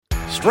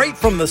Straight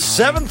from the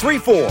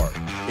 734,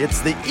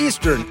 it's the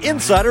Eastern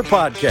Insider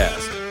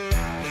Podcast.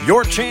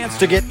 Your chance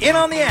to get in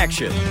on the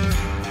action.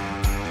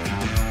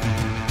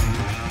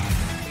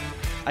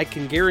 I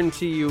can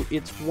guarantee you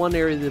it's one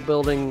area of the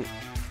building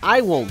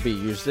I won't be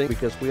using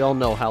because we all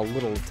know how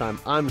little time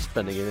I'm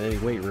spending in any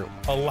weight room.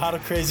 A lot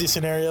of crazy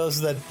scenarios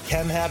that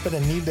can happen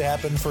and need to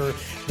happen for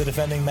the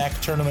defending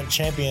MAC tournament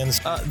champions.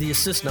 The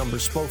assist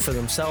numbers spoke for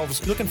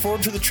themselves. Looking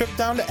forward to the trip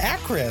down to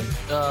Akron.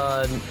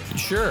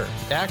 Sure,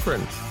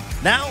 Akron.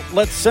 Now,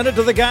 let's send it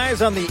to the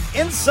guys on the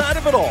inside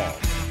of it all,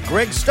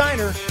 Greg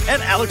Steiner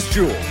and Alex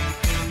Jewell.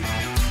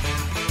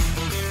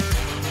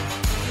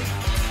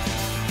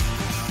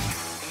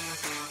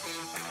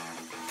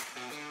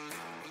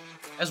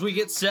 As we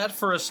get set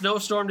for a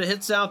snowstorm to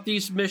hit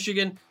Southeast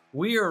Michigan,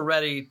 we are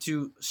ready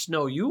to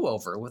snow you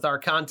over with our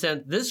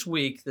content this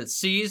week that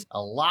sees a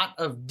lot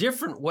of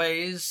different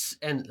ways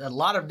and a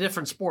lot of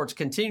different sports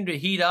continue to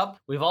heat up.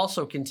 We've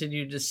also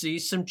continued to see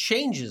some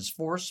changes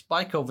forced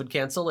by COVID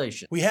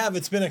cancellation. We have.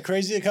 It's been a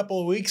crazy couple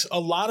of weeks. A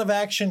lot of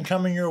action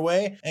coming your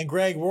way. And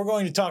Greg, we're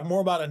going to talk more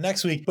about it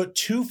next week. But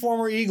two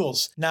former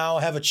Eagles now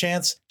have a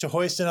chance to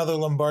hoist another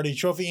Lombardi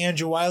Trophy.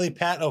 Andrew Wiley,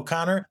 Pat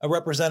O'Connor, a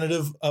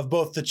representative of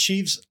both the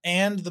Chiefs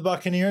and the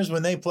Buccaneers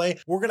when they play.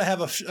 We're going to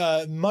have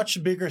a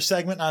much bigger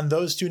segment on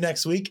those two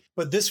next week.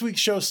 But this week's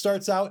show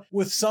starts out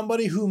with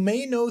somebody who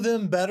may know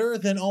them better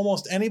than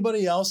almost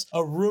anybody else,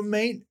 a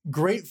roommate,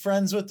 great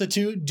friends with the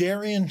two,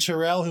 Darian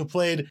Terrell, who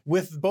played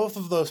with both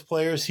of those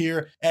players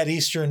here at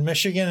Eastern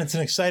Michigan. It's an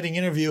exciting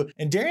interview.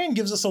 And Darian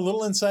gives us a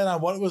little insight on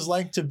what it was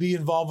like to be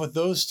involved with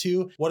those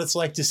two, what it's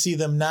like to see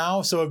them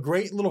now. So a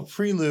great little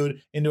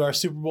prelude into our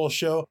Super Bowl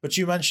show. But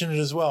you mentioned it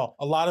as well.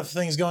 A lot of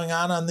things going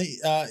on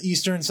the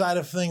Eastern side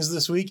of things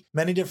this week,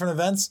 many different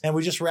events. And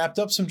we just wrapped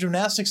up some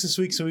gymnastics this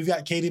week. So we've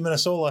got Katie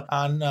Minnesota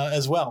on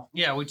as well.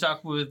 Yeah, we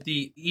talked with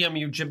the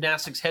EMU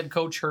gymnastics head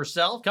coach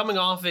herself, coming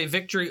off a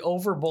victory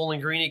over Bowling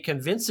Green, a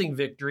convincing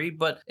victory,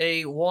 but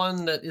a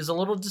one that is a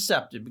little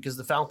deceptive because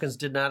the Falcons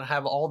did not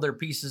have all their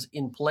pieces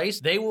in place.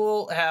 They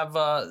will have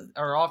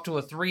are off to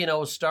a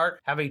 3-0 start,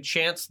 have a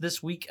chance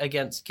this week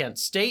against Kent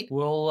State.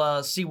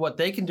 We'll see what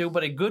they can do,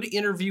 but a good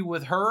interview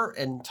with her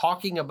and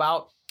talking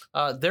about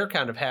their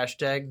kind of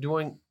hashtag,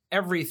 doing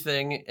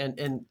everything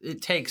and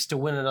it takes to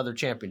win another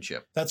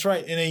championship. That's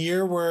right. In a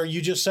year where you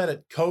just said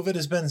it, COVID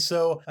has been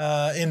so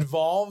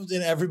involved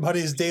in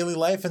everybody's daily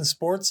life and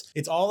sports.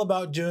 It's all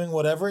about doing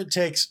whatever it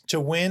takes to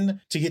win,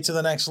 to get to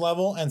the next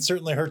level. And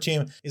certainly her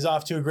team is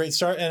off to a great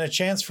start and a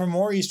chance for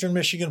more Eastern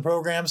Michigan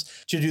programs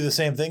to do the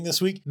same thing this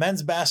week.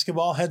 Men's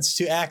basketball heads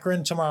to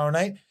Akron tomorrow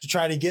night to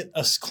try to get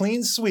a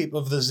clean sweep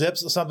of the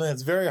Zips, something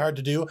that's very hard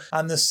to do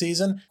on this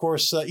season. Of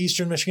course,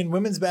 Eastern Michigan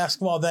women's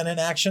basketball then in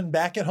action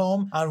back at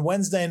home on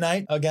Wednesday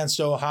night against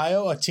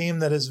Ohio, a team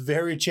that is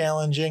very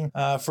challenging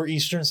for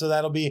Eastern. So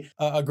that'll be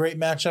a great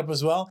matchup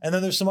as well. And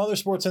then there's some other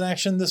sports in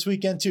action this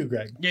weekend too,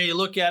 Greg. Yeah, you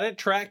look at it.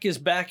 Track is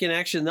back in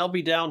action. They'll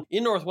be down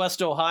in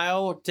Northwest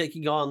Ohio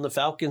taking on the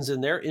Falcons in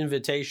their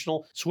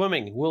invitational.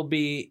 Swimming will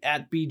be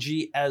at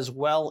BG as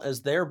well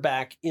as they're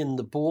back in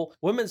the pool.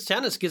 Women's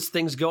tennis gets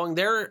things going.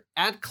 They're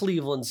at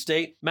Cleveland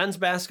State. Men's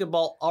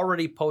basketball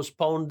already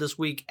postponed this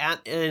week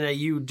at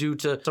NAU due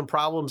to some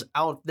problems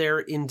out there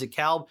in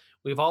DeKalb.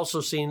 We've also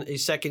seen a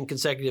second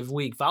consecutive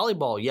week.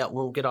 Volleyball yet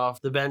won't get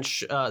off the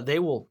bench. They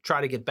will try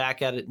to get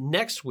back at it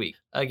next week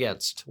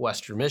against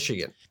Western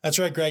Michigan. That's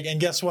right, Greg. And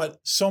guess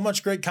what? So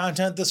much great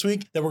content this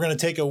week that we're going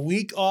to take a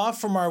week off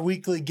from our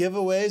weekly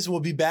giveaways. We'll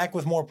be back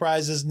with more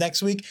prizes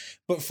next week.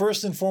 But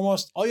first and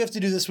foremost, all you have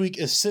to do this week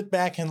is sit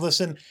back and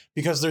listen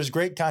because there's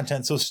great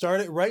content. So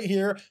start it right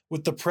here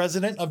with the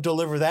president of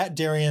Deliver That,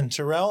 Darian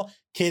Terrell,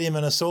 Katie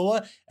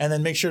Minnesota, and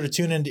then make sure to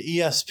tune into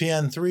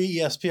ESPN3,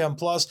 ESPN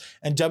Plus,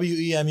 and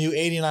WEMU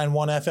 89.1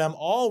 FM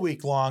all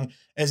week long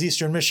as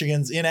Eastern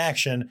Michigan's in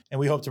action, and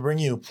we hope to bring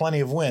you plenty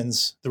of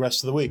wins the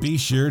rest of the week. Be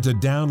sure to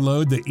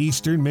download the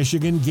Eastern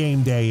Michigan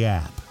Game Day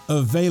app,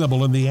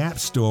 available in the App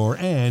Store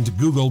and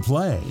Google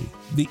Play.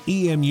 The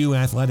EMU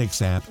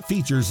Athletics app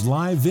features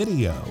live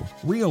video,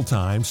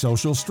 real-time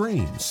social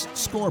streams,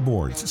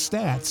 scoreboards,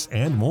 stats,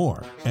 and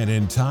more. An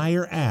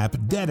entire app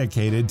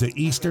dedicated to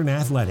Eastern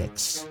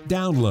athletics.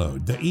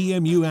 Download the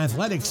EMU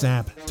Athletics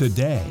app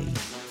today.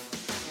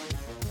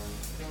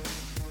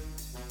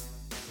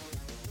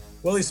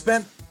 Well, he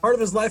spent part of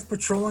his life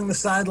patrolling the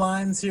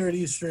sidelines here at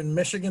Eastern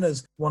Michigan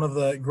as one of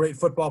the great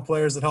football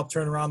players that helped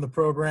turn around the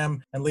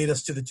program and lead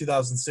us to the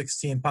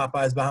 2016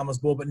 Popeyes Bahamas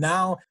Bowl. But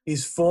now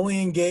he's fully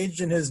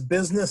engaged in his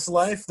business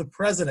life, the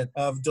president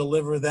of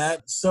Deliver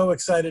That. So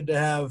excited to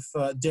have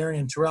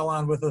Darian Terrell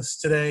on with us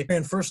today.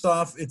 And first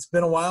off, it's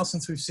been a while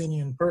since we've seen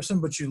you in person,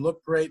 but you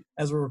look great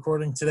as we're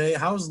recording today.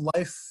 How's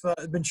life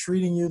been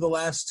treating you the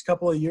last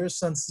couple of years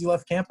since you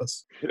left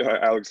campus? Yeah,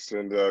 Alex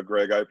and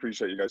Greg, I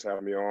appreciate you guys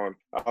having me on.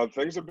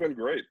 Things have been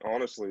great.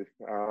 Honestly,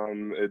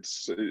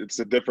 it's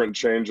a different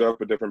change up,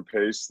 a different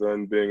pace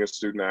than being a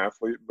student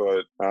athlete,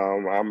 but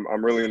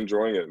I'm really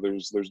enjoying it.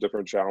 There's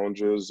different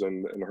challenges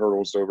and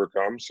hurdles to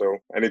overcome. So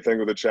anything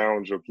with a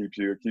challenge will keep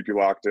you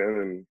locked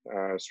in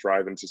and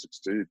striving to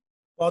succeed.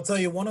 Well, I'll tell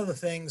you, one of the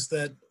things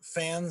that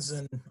fans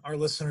and our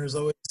listeners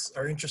always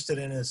are interested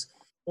in is,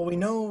 well, we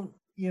know,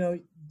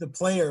 the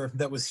player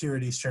that was here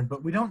at Eastern,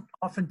 but we don't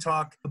often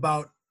talk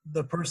about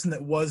the person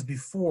that was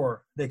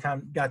before they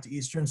got to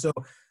Eastern. So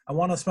I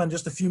want to spend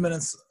just a few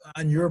minutes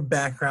on your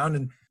background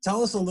and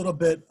tell us a little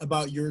bit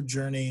about your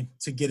journey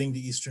to getting to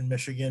Eastern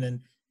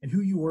Michigan and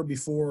who you were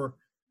before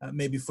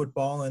maybe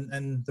football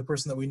and the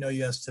person that we know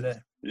you as today.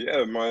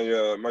 Yeah,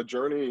 my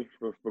journey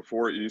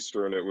before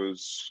Eastern, it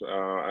was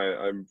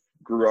I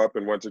grew up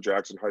and went to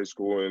Jackson High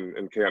School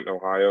in Canton,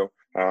 Ohio.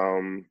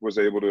 Was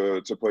able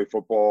to play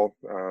football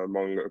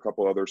among a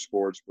couple other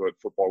sports, but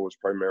football was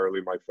primarily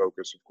my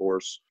focus, of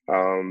course.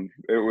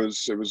 It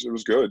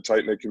was good,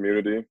 tight-knit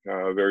community,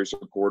 very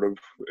supportive.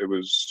 It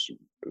was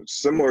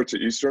similar to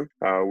Eastern.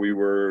 We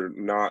were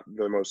not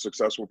the most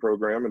successful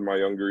program in my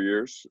younger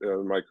years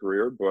in my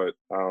career, but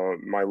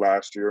my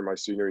last year, my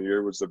senior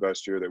year, was the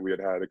best year that we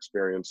had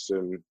experienced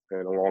in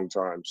a long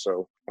time.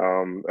 So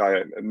I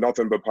had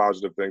nothing but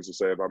positive things to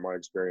say about my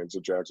experience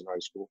at Jackson High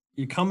School.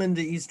 You come into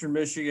Eastern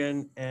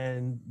Michigan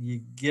and you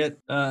get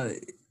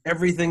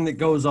everything that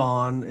goes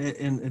on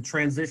in a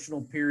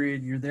transitional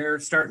period. You're there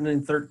starting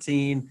in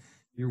 13.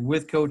 You're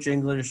with Coach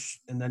English,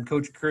 and then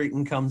Coach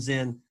Creighton comes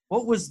in.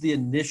 What was the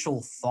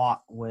initial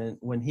thought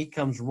when he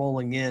comes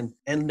rolling in?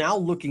 And now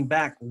looking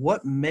back,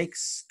 what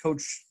makes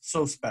Coach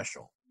so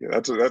special? Yeah,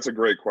 that's a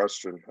great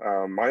question.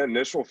 My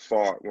initial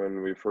thought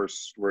when we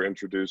first were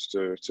introduced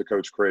to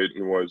Coach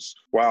Creighton was,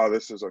 wow,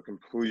 this is a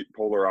complete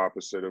polar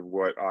opposite of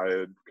what I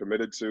had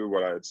committed to,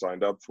 what I had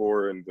signed up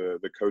for, and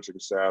the coaching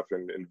staff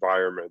and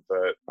environment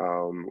that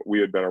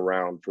we had been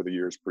around for the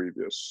years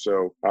previous.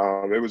 So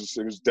it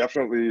was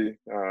definitely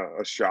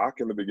a shock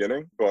in the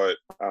beginning, but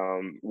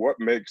what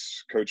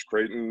makes Coach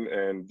Creighton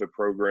and the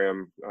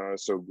program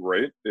so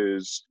great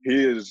is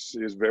he is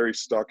very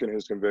stuck in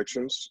his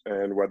convictions,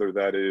 and whether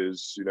that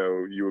is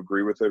you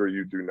agree with it or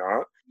you do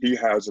not, he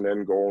has an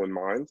end goal in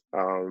mind.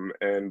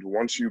 And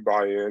once you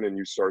buy in and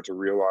you start to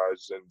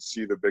realize and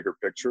see the bigger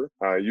picture,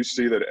 you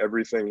see that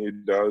everything he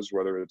does,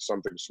 whether it's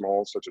something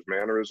small such as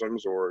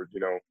mannerisms or,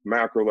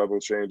 macro level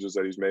changes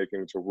that he's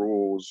making to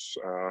rules,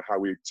 how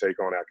we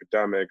take on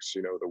academics,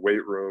 the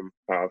weight room,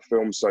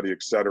 film study,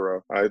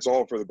 etc. It's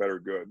all for the better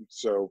good.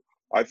 So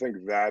I think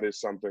that is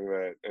something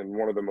that, and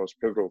one of the most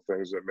pivotal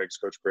things that makes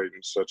Coach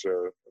Creighton such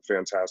a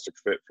fantastic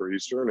fit for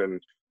Eastern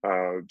and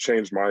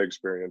changed my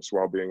experience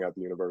while being at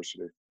the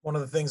university. One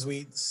of the things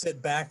we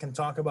sit back and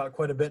talk about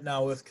quite a bit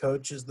now with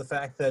Coach is the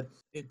fact that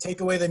take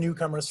away the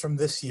newcomers from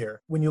this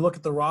year. When you look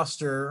at the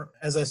roster,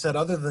 as I said,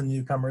 other than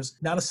newcomers,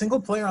 not a single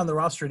player on the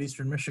roster at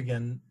Eastern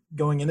Michigan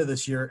going into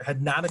this year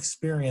had not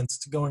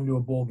experienced going to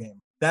a bowl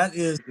game. That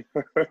is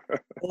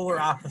polar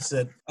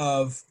opposite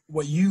of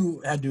what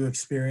you had to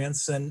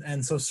experience.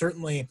 And so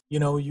certainly,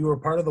 you were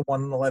part of the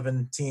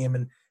 1-11 team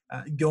and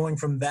going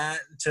from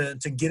that to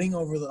getting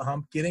over the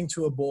hump, getting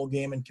to a bowl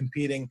game and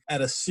competing at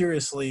a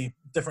seriously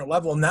different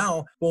level.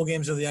 Now, bowl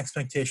games are the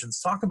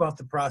expectations. Talk about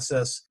the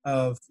process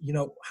of,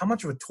 how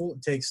much of a toll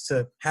it takes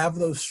to have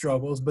those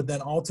struggles, but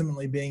then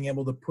ultimately being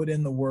able to put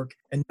in the work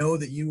and know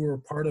that you were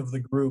part of the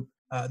group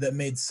that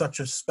made such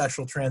a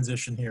special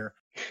transition here.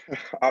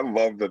 I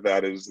love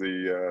that is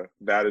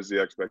the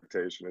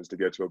expectation, is to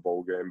get to a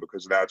bowl game,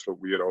 because that's what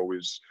we had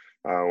always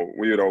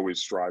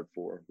strived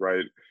for,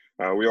 right?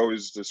 We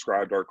always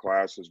described our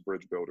class as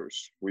bridge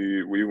builders.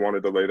 We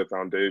wanted to lay the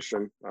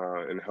foundation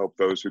and help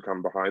those who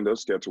come behind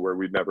us get to where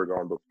we'd never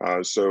gone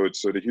before. So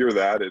to hear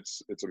that,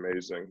 it's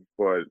amazing.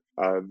 But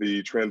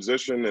the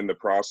transition and the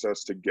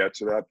process to get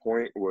to that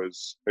point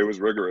was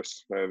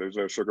rigorous. There's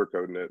no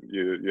sugarcoating it.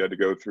 You had to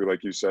go through,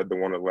 like you said, the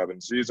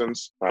 1-11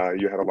 seasons.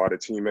 You had a lot of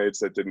teammates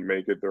that didn't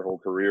make it their whole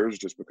careers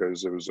just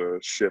because it was a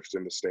shift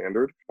in the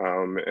standard,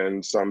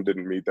 and some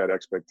didn't meet that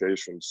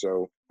expectation.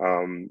 So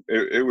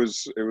it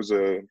was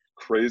a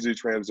crazy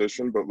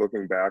transition, but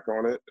looking back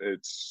on it,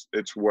 it's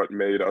what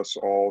made us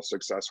all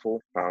successful.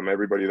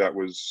 Everybody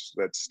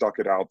that stuck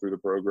it out through the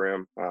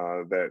program,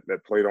 that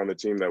played on the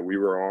team that we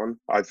were on,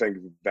 I think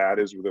that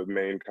is the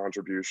main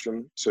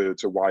contribution to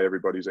why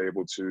everybody's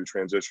able to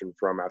transition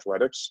from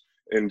athletics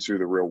into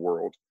the real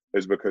world,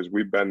 is because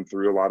we've been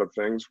through a lot of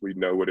things. We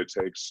know what it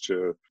takes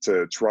to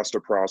trust a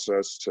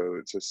process,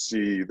 to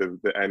see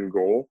the end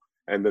goal,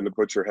 and then to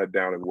put your head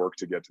down and work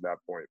to get to that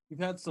point. You've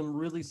had some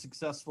really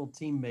successful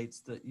teammates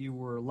that you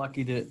were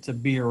lucky to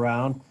be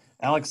around.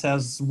 Alex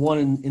has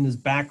one in his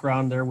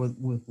background there with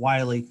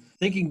Wiley.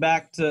 Thinking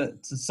back to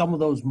some of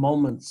those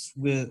moments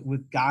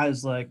with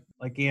guys like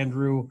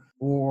Andrew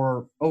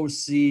or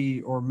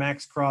OC or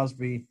Max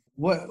Crosby,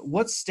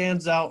 what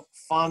stands out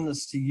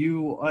fondness to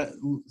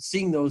you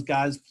seeing those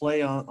guys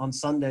play on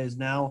Sundays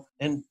now,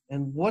 and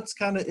what's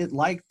kind of it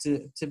like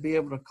to be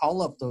able to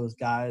call up those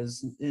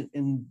guys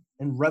and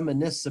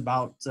reminisce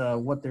about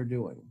what they're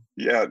doing?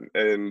 Yeah,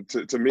 and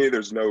to me,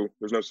 there's no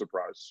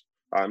surprise.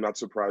 I'm not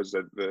surprised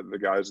that the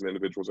guys and the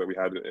individuals that we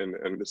had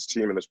in this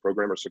team and this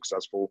program are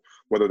successful,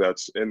 whether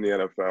that's in the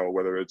NFL,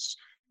 whether it's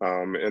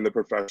in the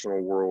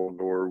professional world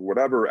or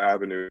whatever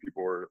avenue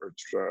people are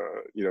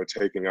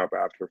taking up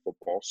after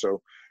football.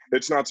 So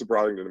it's not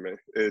surprising to me.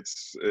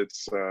 It's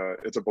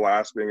a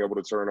blast being able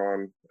to turn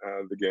on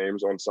the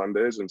games on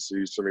Sundays and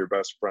see some of your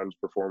best friends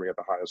performing at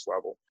the highest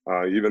level.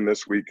 Even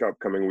this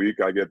upcoming week,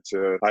 I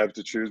have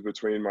to choose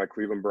between my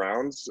Cleveland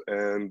Browns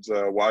and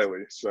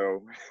Wiley.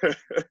 So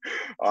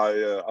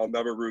I'll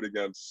never root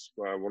against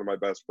one of my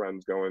best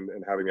friends going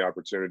and having the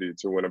opportunity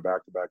to win a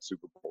back-to-back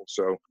Super Bowl.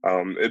 So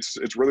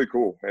it's really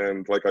cool.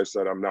 And like I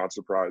said, I'm not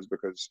surprised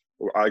because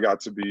I got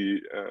to be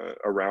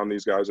around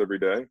these guys every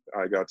day.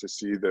 I got to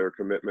see their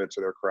commitment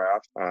to their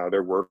craft,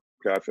 their work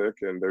ethic,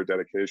 and their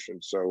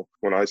dedication. So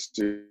when I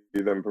see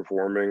them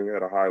performing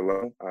at a high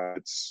level,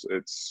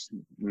 it's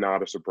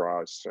not a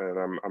surprise,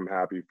 and I'm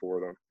happy for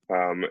them.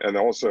 And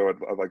also,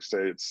 I'd like to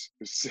say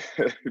it's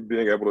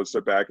being able to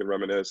sit back and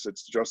reminisce.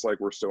 It's just like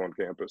we're still on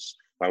campus.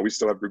 We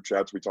still have group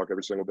chats. We talk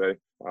every single day.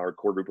 Our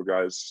core group of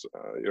guys,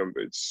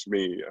 it's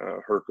me,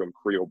 Hercom,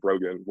 Creel,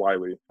 Brogan,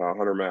 Wiley,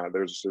 Hunter, Matt.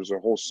 There's a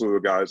whole slew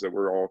of guys that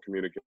we're all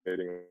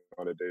communicating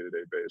on a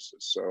day-to-day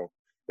basis. So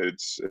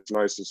it's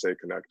nice to stay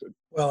connected.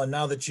 Well, and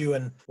now that you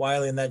and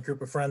Wiley and that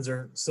group of friends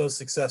are so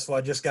successful,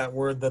 I just got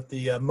word that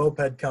the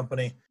moped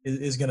company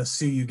is going to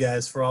sue you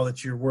guys for all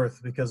that you're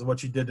worth because of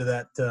what you did to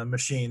that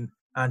machine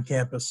on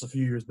campus a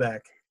few years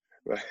back.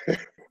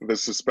 The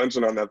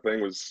suspension on that thing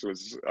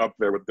was up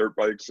there with dirt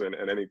bikes and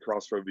any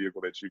cross-road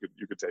vehicle that you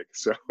could take.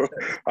 So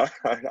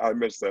I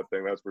missed that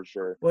thing, that's for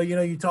sure. Well,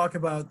 you talk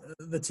about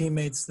the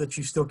teammates that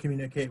you still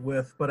communicate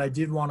with, but I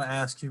did want to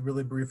ask you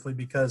really briefly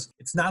because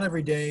it's not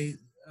every day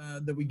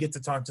that we get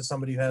to talk to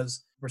somebody who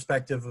has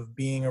perspective of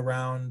being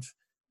around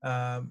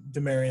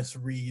Demarius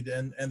Reed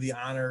and the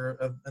honor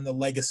of and the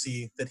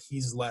legacy that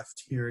he's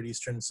left here at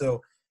Eastern.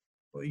 So,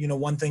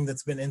 one thing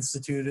that's been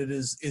instituted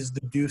is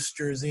the Deuce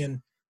jersey,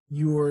 and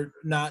you were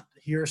not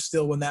here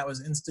still when that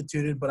was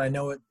instituted, but I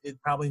know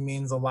it probably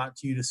means a lot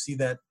to you to see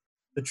that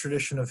the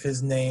tradition of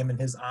his name and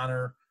his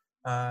honor,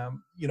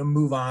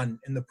 move on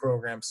in the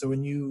program. So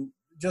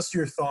just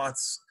your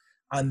thoughts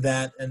on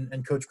that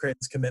and Coach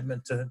Creighton's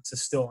commitment to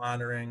still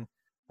honoring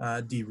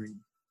D. Reed.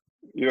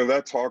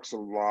 That talks a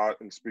lot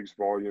and speaks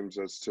volumes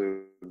as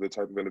to the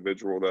type of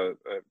individual that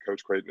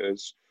Coach Creighton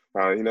is.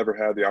 He never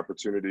had the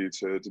opportunity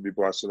to be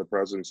blessed in the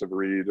presence of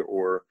Reed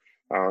or,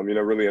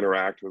 really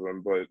interact with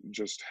him, but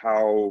just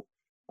how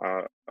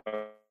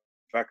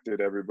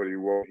affected everybody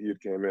was. He had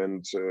came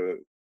in to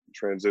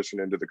transition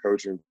into the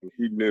coaching.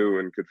 He knew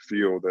and could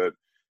feel that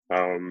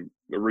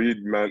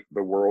Reed meant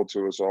the world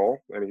to us all,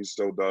 and he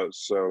still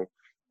does. So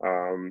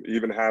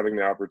even having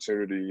the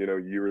opportunity,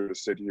 you were to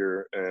sit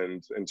here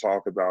and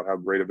talk about how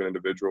great of an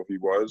individual he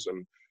was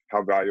and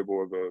how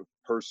valuable of a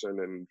person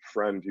and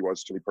friend he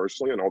was to me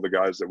personally and all the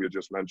guys that we had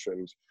just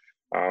mentioned,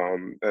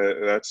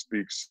 that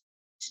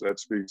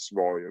speaks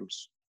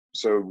volumes.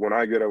 So when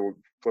I get to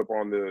flip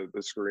on the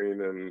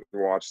screen and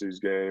watch these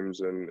games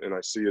and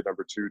I see a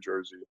number 2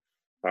 jersey,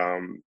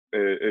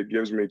 it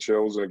gives me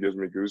chills and it gives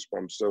me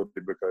goosebumps so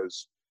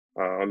because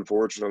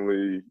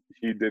unfortunately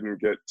he didn't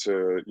get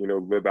to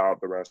live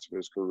out the rest of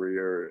his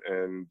career,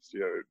 and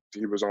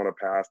he was on a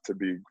path to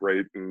be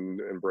great and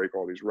break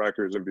all these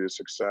records and be a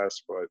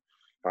success, but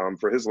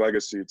for his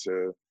legacy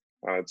to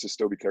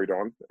still be carried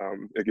on,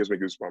 it gives me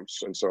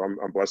goosebumps. And so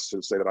I'm blessed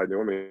to say that I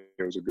knew him.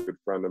 He was a good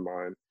friend of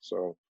mine,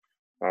 so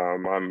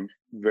I'm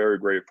very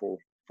grateful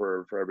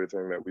for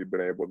everything that we've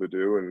been able to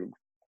do, and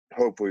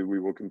hopefully we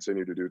will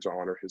continue to do to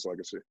honor his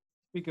legacy.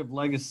 Speak of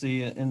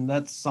legacy, and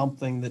that's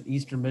something that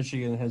Eastern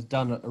Michigan has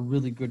done a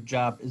really good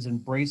job, is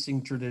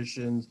embracing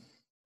traditions,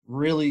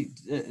 really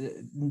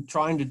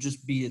trying to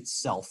just be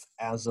itself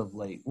as of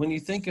late. When you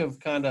think of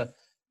kind of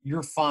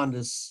your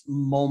fondest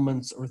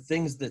moments or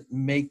things that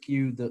make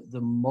you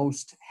the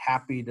most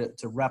happy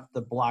to rep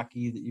the Block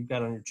E that you've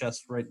got on your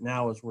chest right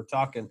now as we're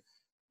talking,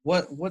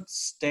 what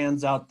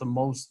stands out the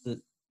most that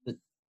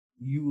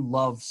you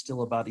love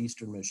still about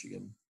Eastern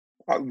Michigan?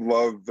 I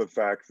love the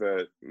fact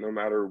that no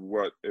matter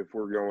what, if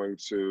we're going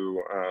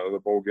to the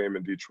bowl game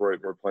in Detroit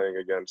and we're playing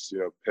against,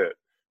 Pitt,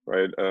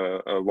 right,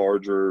 a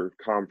larger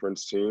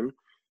conference team,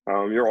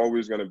 you're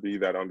always going to be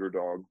that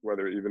underdog,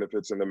 even if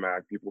it's in the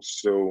MAC, people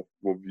still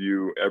will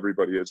view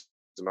everybody as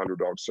an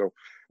underdog. So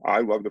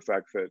I love the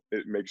fact that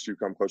it makes you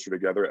come closer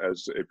together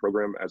as a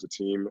program, as a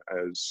team,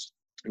 as,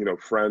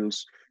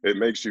 friends. It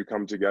makes you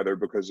come together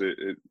because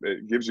it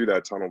gives you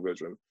that tunnel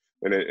vision.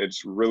 And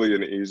it's really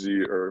an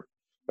easy or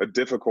a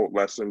difficult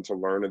lesson to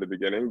learn in the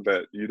beginning,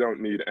 that you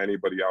don't need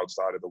anybody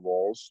outside of the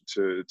walls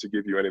to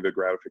give you any of the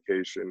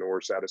gratification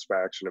or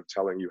satisfaction of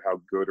telling you how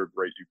good or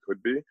great you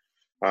could be.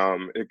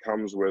 It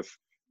comes with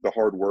the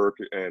hard work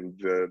and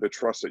the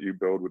trust that you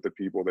build with the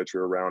people that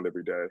you're around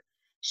every day.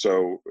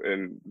 So,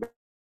 and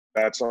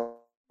that's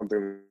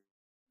something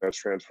that's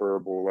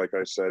transferable, like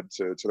I said,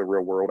 to the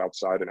real world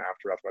outside and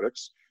after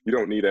athletics. You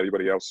don't need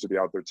anybody else to be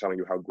out there telling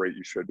you how great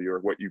you should be or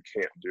what you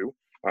can't do.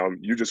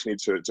 You just need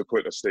to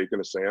put a stake in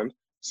the sand,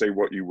 say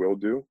what you will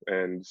do.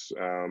 And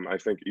I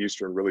think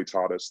Eastern really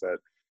taught us that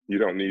You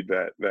don't need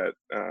that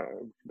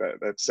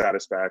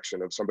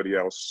satisfaction of somebody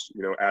else,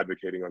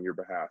 advocating on your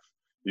behalf.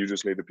 You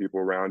just need the people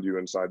around you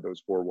inside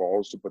those four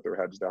walls to put their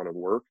heads down and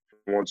work.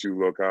 Once you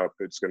look up,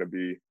 it's going to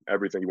be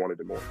everything you wanted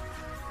and more.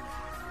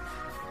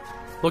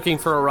 Looking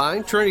for a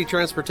ride? Trinity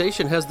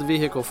Transportation has the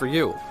vehicle for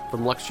you.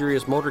 From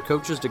luxurious motor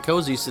coaches to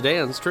cozy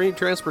sedans, Trinity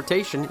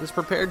Transportation is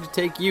prepared to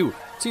take you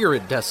to your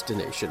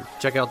destination.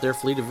 Check out their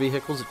fleet of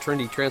vehicles at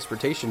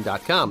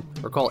TrinityTransportation.com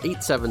or call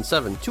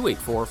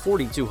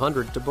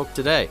 877-284-4200 to book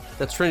today.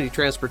 That's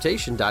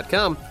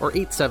TrinityTransportation.com or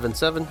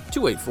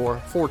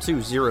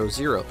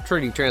 877-284-4200.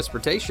 Trinity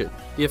Transportation,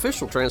 the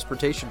official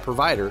transportation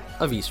provider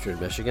of Eastern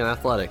Michigan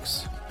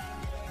Athletics.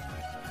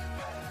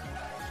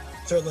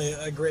 Certainly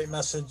a great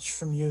message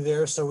from you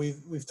there. So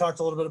we've talked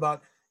a little bit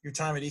about your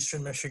time at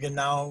Eastern Michigan.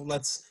 Now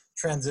let's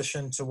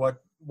transition to what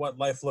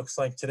life looks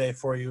like today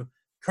for you.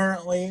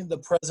 Currently, the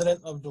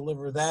president of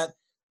Deliver That,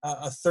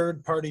 a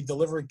third-party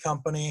delivery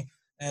company,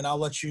 and I'll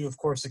let you, of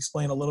course,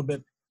 explain a little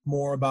bit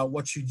more about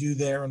what you do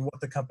there and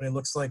what the company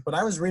looks like. But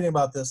I was reading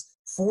about this,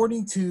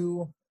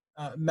 42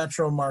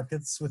 metro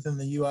markets within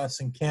the U.S.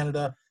 and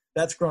Canada.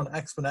 That's grown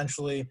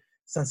exponentially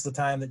since the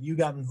time that you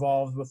got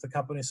involved with the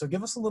company. So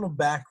give us a little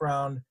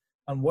background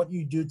on what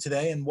you do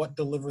today and what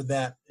Deliver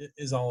That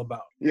is all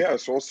about. Yeah,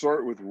 so I'll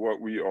start with what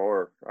we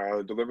are.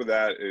 Deliver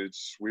That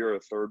we are a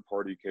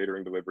third-party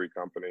catering delivery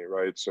company,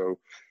 right? So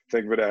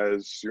think of it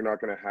as you're not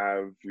going to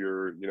have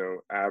your,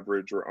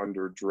 average or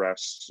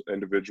underdressed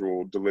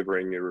individual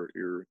delivering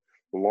your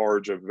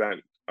large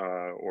event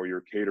or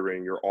your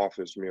catering, your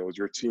office meals,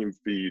 your team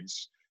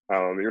feeds.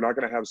 You're not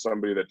going to have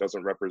somebody that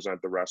doesn't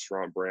represent the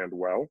restaurant brand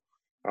well.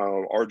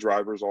 Our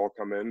drivers all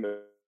come in.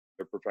 They're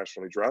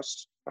professionally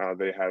dressed.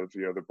 They have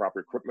the proper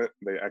equipment.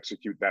 They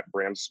execute that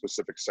brand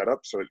specific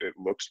setup so it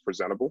looks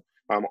presentable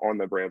on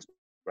the brand's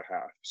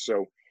behalf.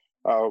 So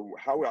how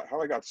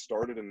I got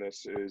started in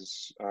this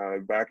is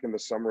back in the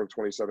summer of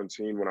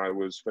 2017 when I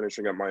was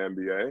finishing up my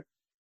MBA.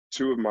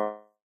 Two of my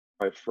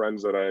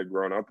friends that I had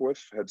grown up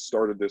with had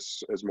started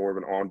this as more of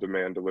an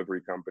on-demand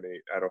delivery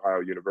company at Ohio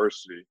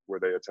University where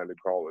they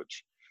attended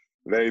college.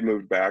 They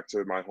moved back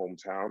to my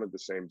hometown at the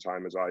same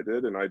time as I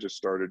did, and I just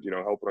started,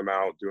 helping them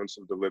out, doing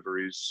some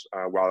deliveries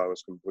while I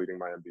was completing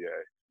my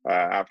MBA.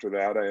 After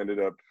that, I ended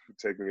up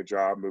taking a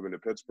job, moving to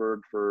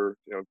Pittsburgh for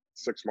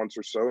 6 months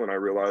or so, and I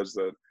realized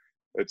that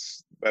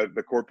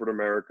the corporate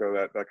America,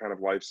 that kind of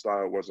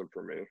lifestyle wasn't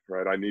for me,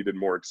 right? I needed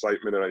more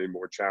excitement and I needed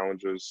more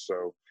challenges,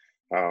 so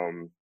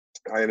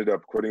I ended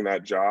up quitting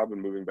that job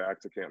and moving back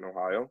to Canton,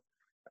 Ohio.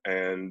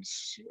 And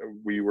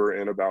we were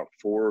in about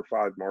 4 or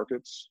 5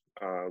 markets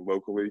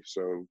locally,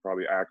 so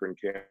probably Akron,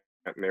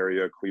 Canton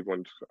area,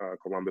 Cleveland,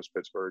 Columbus,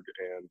 Pittsburgh,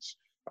 and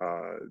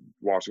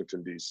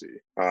Washington, D.C.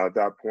 At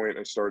that point,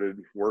 I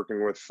started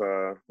working with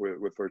our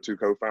 2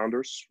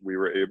 co-founders. We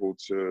were able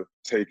to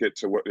take it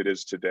to what it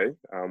is today.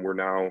 We're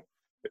now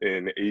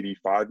in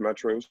 85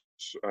 metros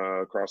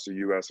across the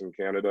U.S. and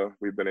Canada.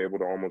 We've been able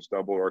to almost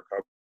double our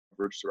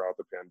coverage throughout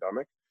the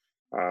pandemic.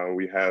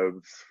 We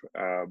have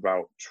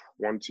about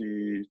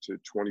 20 to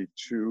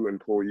 22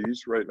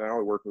 employees right now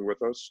working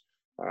with us.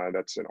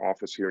 That's an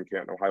office here in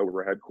Canton, Ohio, where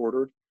we're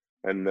headquartered.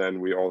 And then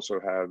we also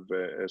have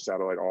a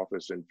satellite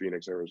office in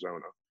Phoenix,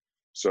 Arizona.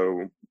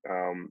 So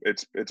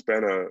it's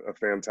been a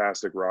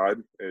fantastic ride.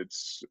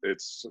 It's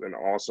an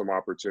awesome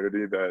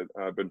opportunity that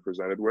I've been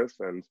presented with.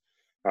 And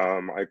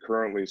I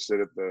currently sit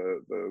at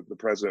the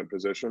president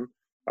position.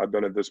 I've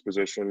been at this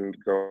position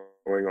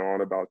going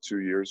on about 2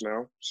 years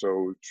now.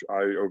 So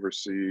I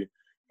oversee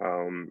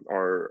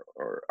our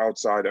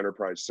outside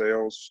enterprise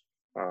sales.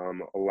 A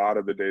lot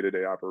of the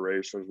day-to-day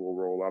operations will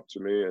roll up to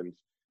me and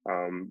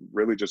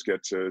really just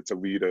get to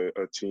lead a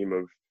team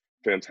of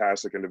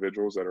fantastic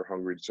individuals that are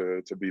hungry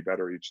to be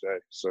better each day.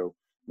 So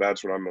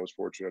that's what I'm most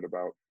fortunate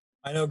about.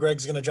 I know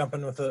Greg's going to jump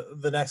in with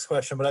the next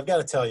question, but I've got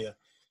to tell you,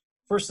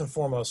 first and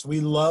foremost, we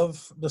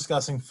love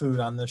discussing food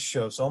on this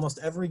show. So almost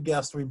every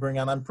guest we bring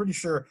on, I'm pretty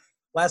sure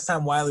last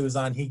time Wiley was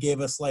on, he gave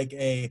us like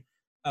a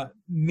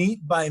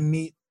meat by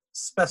meat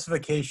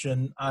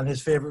specification on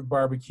his favorite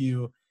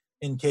barbecue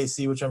in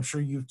KC, which I'm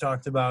sure you've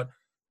talked about.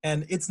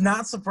 And it's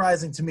not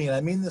surprising to me, and I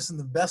mean this in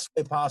the best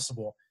way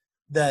possible,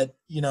 that,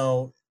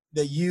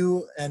 that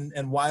you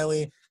and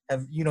Wiley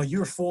have,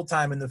 you're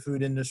full-time in the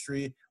food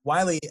industry.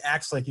 Wiley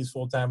acts like he's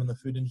full-time in the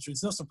food industry.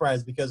 It's no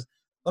surprise because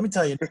let me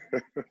tell you,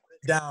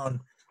 down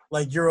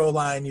like your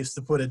O-line used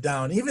to put it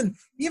down. Even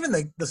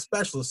the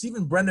specialists,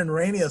 even Brendan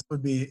Ranius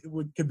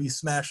could be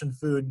smashing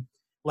food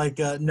like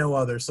no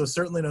other. So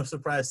certainly no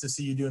surprise to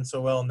see you doing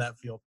so well in that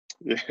field.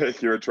 Yeah,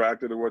 you're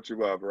attracted to what you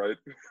love, right?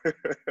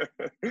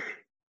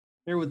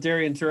 Here with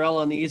Darian Terrell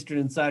on the Eastern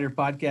Insider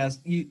Podcast.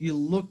 You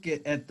look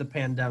at the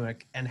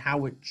pandemic and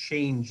how it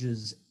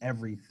changes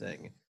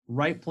everything.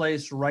 Right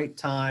place, right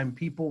time.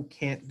 People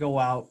can't go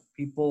out.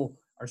 People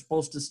are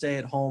supposed to stay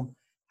at home.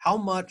 How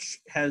much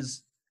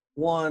has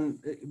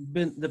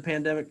the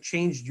pandemic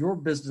changed your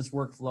business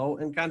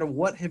workflow, and kind of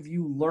what have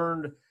you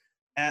learned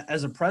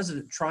as a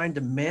president trying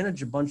to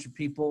manage a bunch of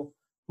people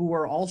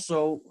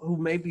who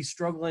may be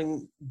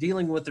struggling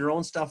dealing with their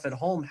own stuff at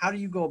home? How do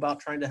you go about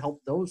trying to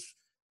help those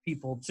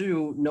people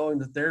too, knowing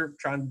that they're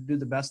trying to do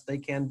the best they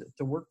can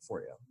to work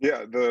for you?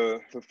 Yeah,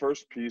 the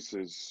first piece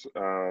is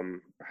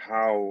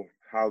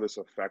how this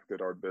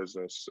affected our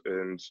business,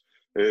 and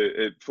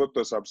it flipped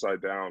us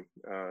upside down,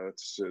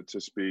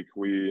 to speak.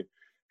 We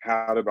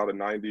had about a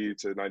 90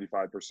 to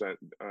 95%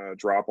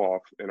 drop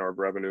off in our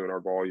revenue and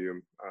our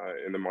volume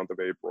in the month of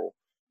April.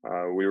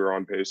 We were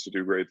on pace to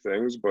do great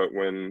things, but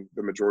when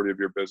the majority of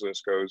your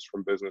business goes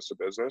from business to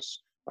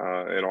business,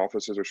 and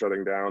offices are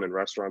shutting down and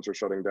restaurants are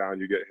shutting down,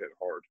 you get hit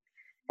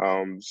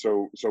hard.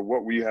 So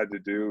what we had to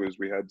do is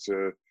we had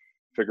to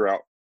figure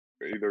out,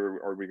 either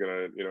are we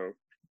going to,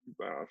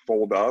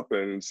 fold up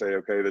and say,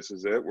 okay, this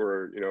is it,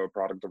 we're, a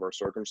product of our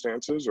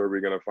circumstances, or are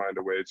we going to find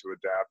a way to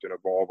adapt and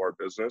evolve our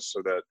business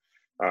so that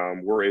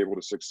we're able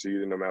to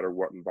succeed in no matter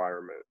what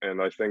environment.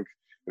 And I think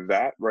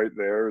that right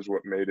there is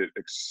what made it,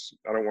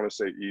 I don't want to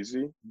say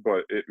easy,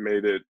 but it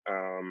made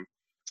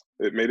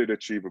it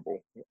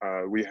achievable.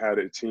 We had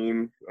a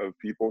team of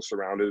people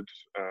surrounded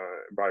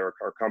by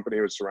our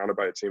company was surrounded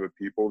by a team of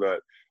people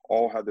that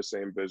all had the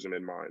same vision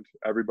in mind.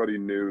 Everybody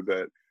knew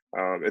that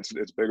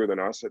it's bigger than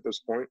us at this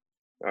point.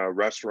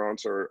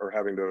 Restaurants are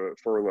having to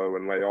furlough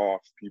and lay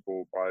off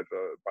people by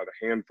the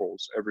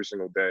handfuls every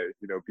single day.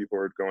 People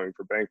are going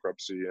for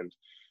bankruptcy,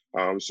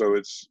 and so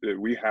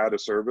we had a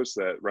service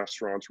that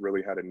restaurants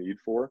really had a need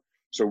for.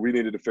 So we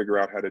needed to figure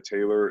out how to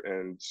tailor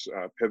and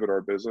pivot our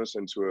business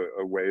into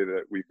a way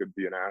that we could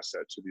be an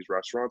asset to these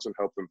restaurants and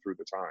help them through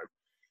the time.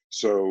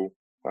 So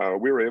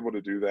we were able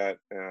to do that,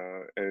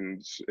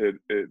 and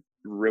it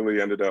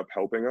really ended up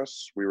helping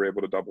us. We were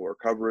able to double our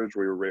coverage.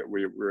 We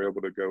were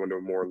able to go into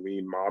a more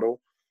lean model.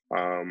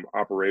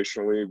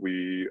 Operationally,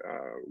 we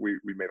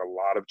made a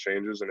lot of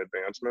changes and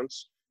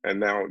advancements, and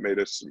now it made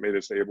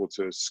us able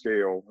to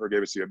scale, or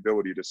gave us the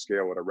ability to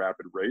scale at a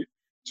rapid rate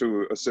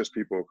to assist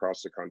people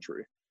across the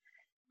country.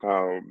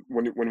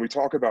 When we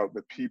talk about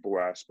the people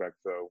aspect,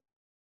 though,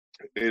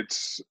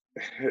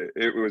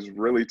 it was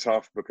really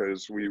tough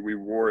because we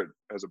wore it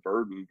as a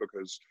burden,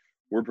 because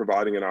we're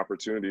providing an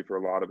opportunity for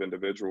a lot of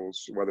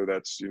individuals, whether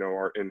that's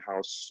our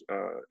in-house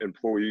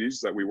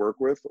employees that we work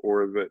with,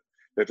 or that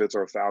if it's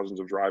our thousands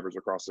of drivers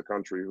across the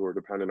country who are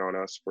dependent on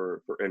us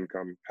for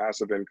income,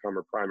 passive income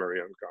or primary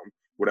income,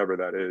 whatever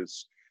that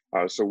is.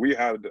 So we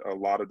had a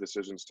lot of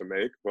decisions to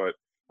make, but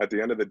at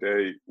the end of the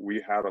day, we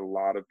had a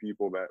lot of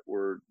people that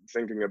were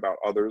thinking about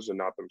others and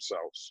not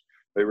themselves.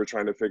 They were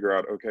trying to figure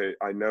out, okay,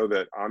 I know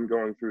that I'm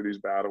going through these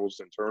battles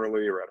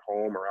internally or at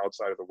home or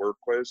outside of the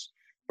workplace,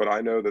 but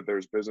I know that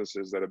there's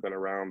businesses that have been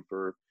around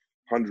for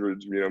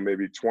hundreds,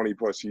 maybe 20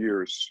 plus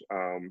years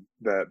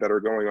that are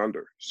going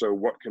under. So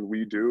what can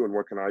we do, and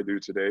what can I do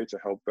today to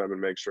help them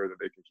and make sure that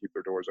they can keep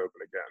their doors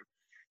open again?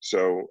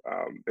 So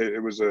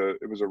it was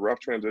a rough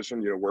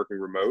transition, working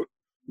remote,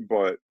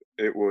 but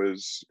it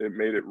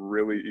made it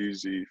really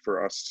easy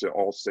for us to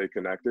all stay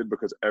connected,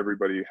 because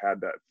everybody had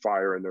that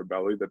fire in their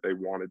belly that they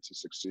wanted to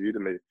succeed,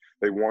 and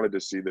they wanted to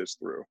see this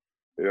through.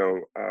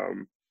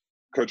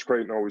 Coach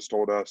Creighton always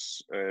told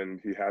us,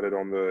 and he had it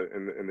in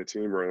the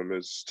team room,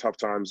 is tough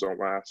times don't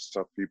last,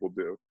 tough people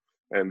do.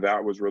 And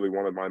that was really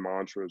one of my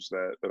mantras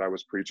that I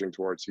was preaching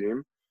to our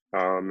team,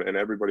 and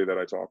everybody that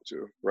I talked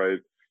to, right?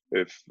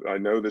 If I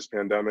know this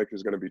pandemic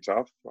is going to be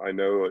tough, I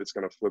know it's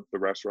going to flip the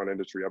restaurant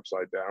industry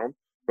upside down,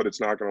 but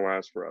it's not going to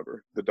last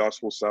forever. The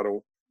dust will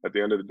settle. At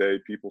the end of the day,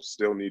 people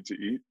still need to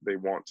eat. They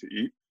want to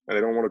eat, and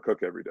they don't want to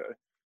cook every day.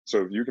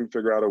 So if you can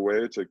figure out a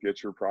way to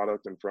get your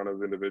product in front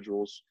of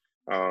individuals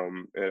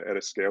at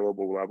a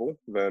scalable level,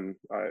 then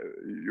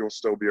you'll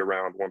still be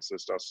around once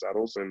this dust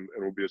settles, and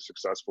will be as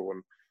successful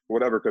in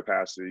whatever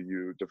capacity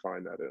you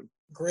define that in.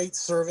 Great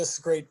service,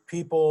 great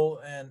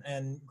people,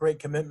 and great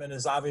commitment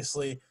is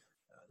obviously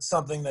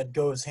something that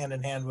goes hand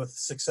in hand with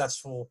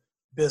successful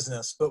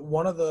business. But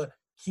one of the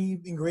key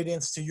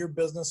ingredients to your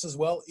business as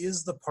well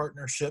is the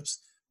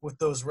partnerships with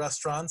those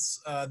restaurants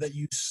that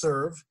you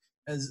serve,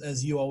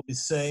 as you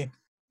always say.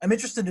 I'm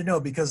interested to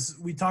know, because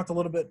we talked a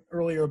little bit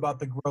earlier about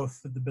the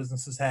growth that the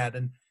business has had,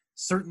 and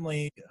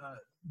certainly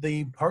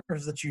the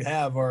partners that you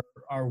have are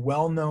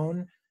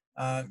well-known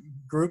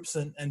groups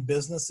and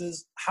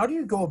businesses. How do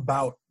you go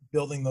about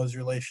building those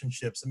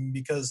relationships? I mean,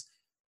 because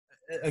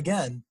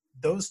again,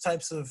 those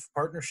types of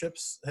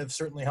partnerships have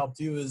certainly helped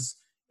you,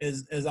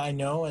 as I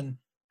know. And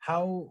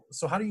how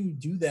do you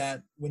do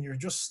that when you're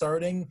just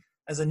starting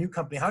as a new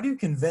company? How do you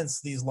convince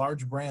these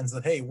large brands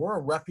that, hey, we're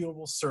a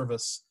reputable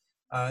service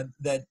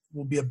that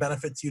will be a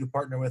benefit to you to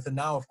partner with? And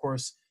now, of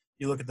course,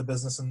 you look at the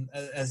business, and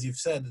as you've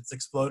said, it's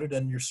exploded,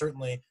 and you're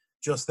certainly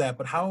just that.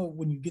 But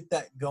when you get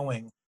that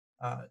going,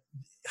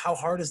 how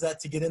hard is that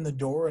to get in the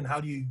door, and how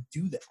do you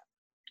do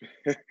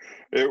that?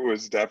 It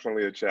was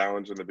definitely a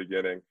challenge in the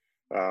beginning.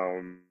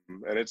 And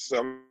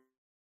I'm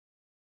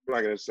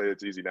not going to say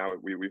it's easy now.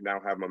 We now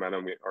have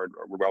momentum.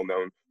 We're well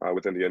known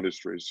within the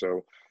industry.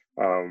 So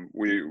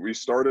we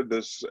started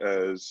this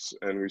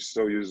and we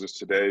still use this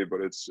today,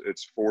 but it's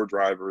for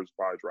drivers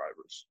by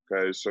drivers.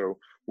 Okay. So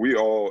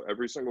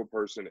every single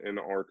person in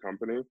our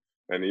company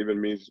and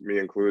even me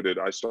included,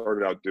 I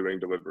started out doing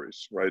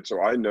deliveries, right?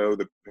 So I know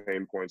the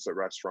pain points that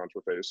restaurants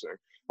were facing.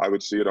 I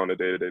would see it on a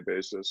day-to-day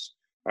basis.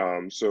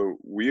 So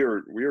we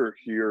are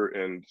here,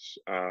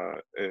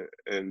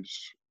 and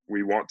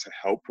we want to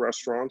help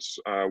restaurants.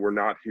 We're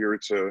not here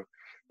to,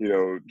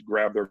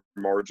 grab their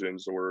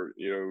margins or,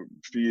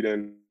 feed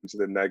into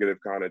the negative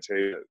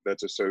connotation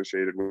that's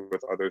associated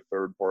with other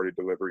third-party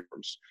delivery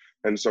firms.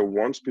 And so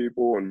once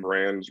people and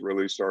brands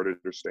really start to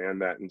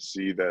understand that and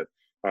see that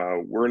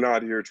we're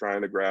not here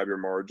trying to grab your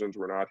margins,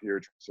 we're not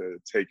here to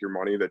take your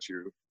money that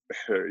you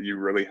you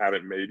really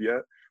haven't made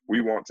yet.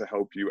 We want to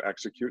help you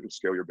execute and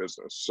scale your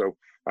business. So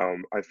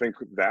I think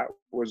that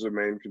was a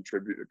main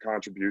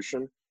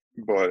contribution,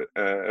 but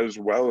as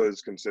well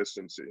as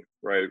consistency,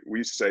 right?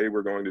 We say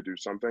we're going to do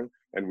something,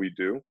 and we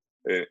do.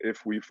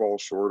 If we fall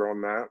short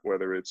on that,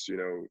 whether it's,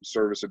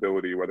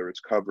 serviceability, whether it's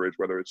coverage,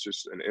 whether it's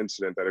just an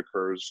incident that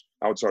occurs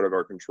outside of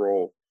our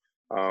control,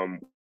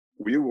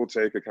 we will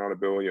take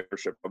accountability and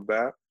ownership of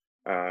that,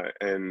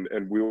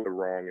 and we will be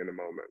wrong in a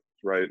moment,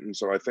 right? And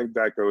so I think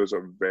that goes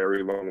a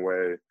very long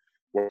way.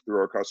 Well, through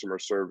our customer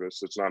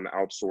service, it's not an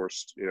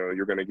outsourced,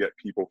 you're going to get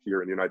people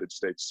here in the United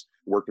States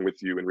working with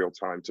you in real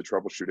time to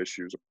troubleshoot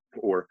issues,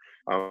 or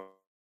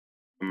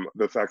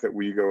the fact that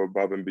we go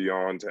above and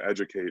beyond to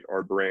educate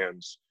our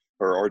brands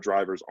or our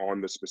drivers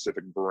on the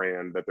specific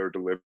brand that they're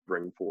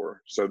delivering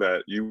for, so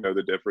that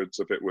the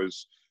difference if it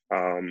was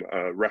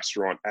a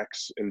restaurant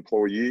X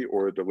employee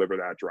or a Deliver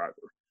That driver.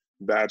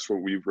 That's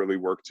what we've really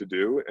worked to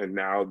do. And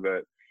now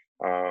that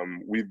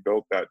we've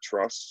built that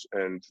trust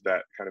and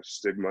that kind of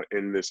stigma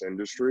in this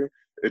industry,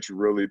 it's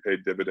really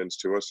paid dividends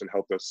to us and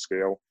helped us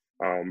scale,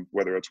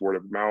 whether it's word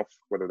of mouth,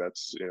 whether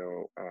that's,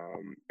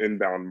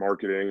 inbound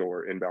marketing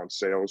or inbound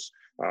sales.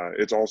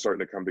 It's all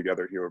starting to come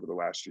together here over the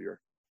last year.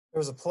 There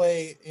was a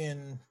play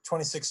in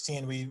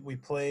 2016. We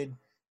played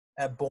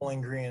at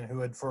Bowling Green, who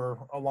had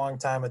for a long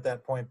time at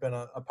that point been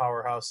a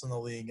powerhouse in the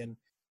league. And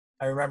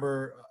I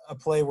remember a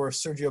play where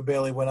Sergio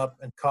Bailey went up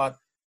and caught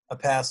a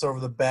pass over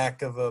the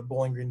back of a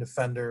Bowling Green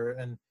defender.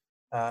 And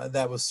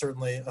that was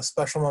certainly a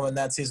special moment in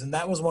that season.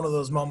 That was one of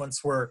those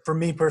moments where, for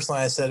me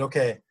personally, I said,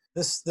 okay,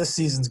 this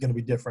season's going to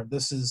be different.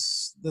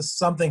 This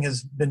something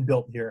has been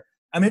built here.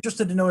 I'm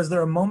interested to know, is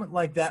there a moment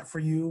like that for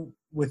you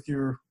with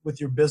your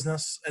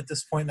business at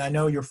this point? And I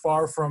know you're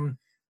far from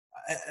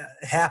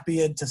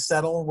happy to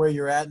settle where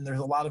you're at, and there's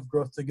a lot of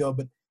growth to go,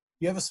 but do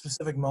you have a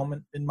specific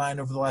moment in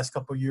mind over the last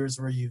couple of years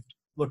where you've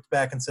looked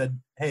back and said,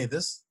 hey,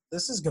 this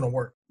is going to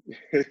work?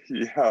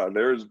 Yeah,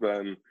 there's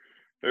been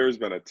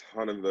a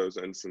ton of those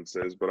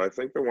instances, but I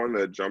think the one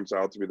that jumps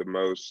out to me the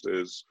most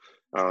is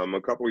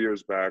a couple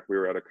years back, we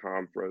were at a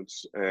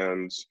conference,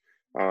 and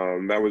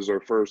that was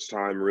our first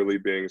time really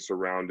being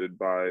surrounded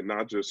by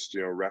not just,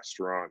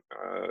 restaurant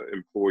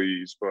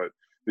employees, but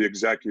the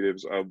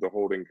executives of the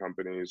holding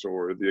companies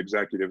or the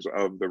executives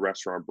of the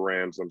restaurant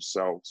brands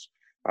themselves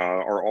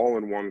are all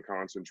in one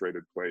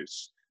concentrated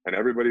place. And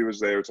everybody was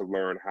there to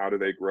learn how do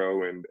they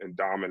grow and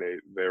dominate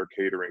their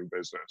catering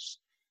business.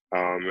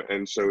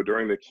 And so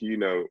during the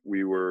keynote,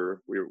 we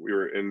were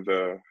in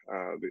the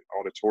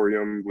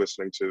auditorium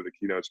listening to the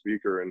keynote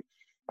speaker, and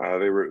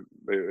they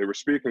were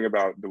speaking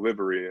about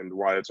delivery and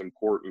why it's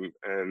important.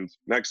 And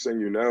next thing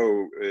you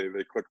know,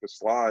 they click the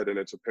slide, and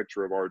it's a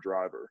picture of our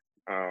driver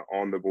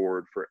on the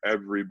board for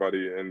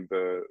everybody in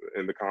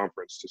the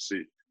conference to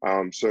see.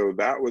 So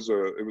it was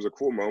a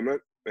cool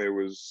moment. It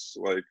was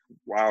like,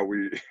 wow,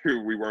 we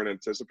weren't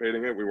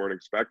anticipating it, we weren't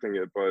expecting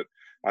it, but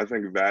I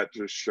think that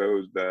just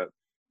shows that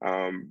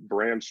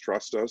brands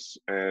trust us,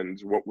 and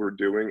what we're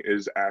doing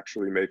is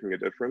actually making a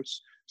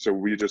difference. So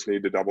we just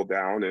need to double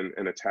down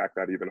and attack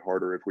that even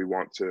harder if we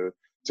want to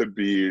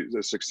be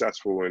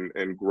successful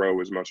and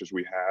grow as much as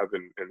we have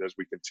and as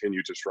we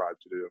continue to strive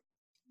to do.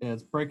 Yeah,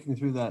 it's breaking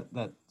through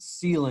that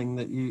ceiling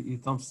that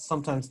you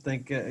sometimes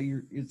think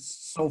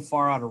it's so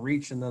far out of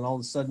reach, and then all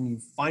of a sudden you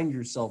find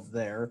yourself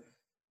there.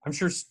 I'm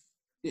sure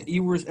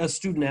you were a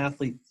student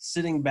athlete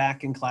sitting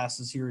back in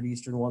classes here at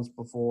Eastern once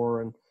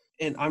before,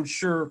 and I'm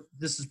sure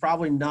this is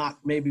probably not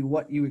maybe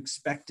what you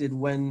expected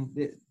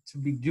to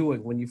be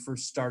doing when you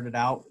first started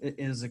out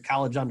as a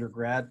college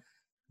undergrad,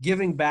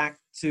 giving back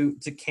to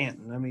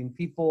Canton. I mean,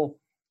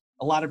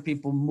 a lot of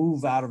people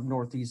move out of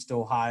Northeast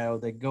Ohio.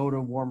 They go to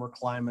warmer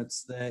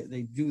climates.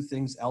 They do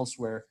things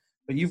elsewhere.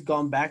 But you've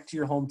gone back to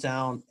your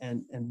hometown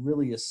and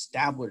really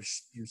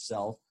established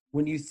yourself.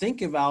 When you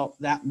think about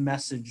that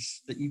message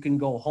that you can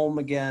go home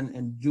again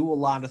and do a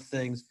lot of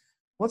things,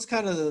 what's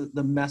kind of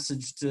the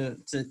message to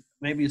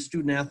maybe a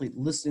student athlete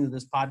listening to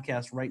this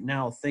podcast right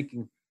now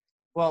thinking,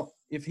 well,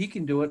 if he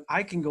can do it,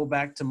 I can go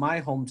back to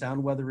my hometown,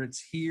 whether it's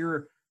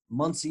here,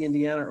 Muncie,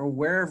 Indiana, or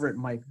wherever it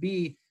might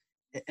be,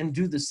 and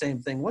do the same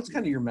thing. What's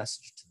kind of your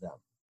message to them?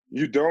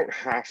 You don't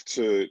have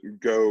to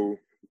go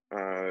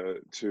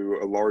to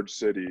a large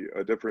city,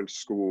 a different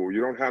school.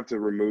 You don't have to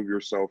remove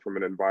yourself from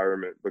an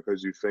environment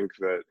because you think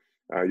that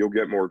you'll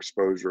get more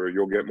exposure,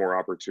 you'll get more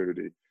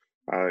opportunity.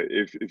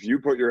 if you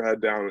put your head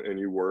down and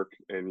you work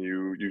and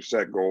you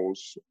set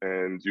goals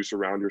and you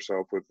surround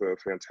yourself with a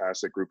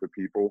fantastic group of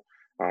people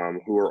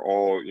who are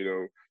all,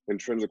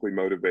 intrinsically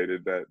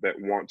motivated that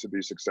want to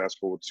be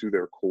successful to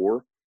their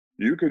core,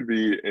 you could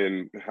be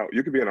in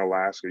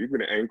Alaska, you could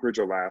be in Anchorage,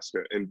 Alaska,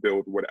 and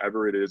build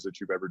whatever it is that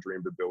you've ever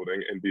dreamed of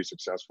building and be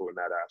successful in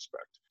that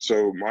aspect.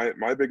 So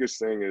my biggest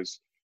thing is,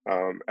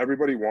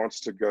 everybody wants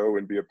to go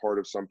and be a part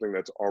of something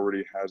that's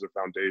already has a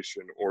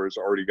foundation or has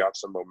already got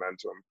some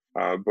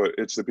momentum. But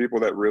it's the people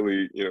that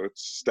really,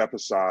 step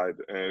aside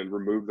and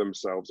remove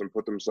themselves and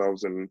put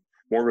themselves in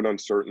more of an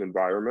uncertain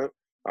environment,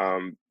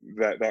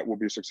 that will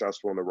be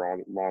successful in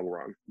the long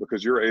run,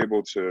 because you're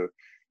able to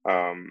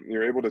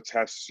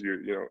test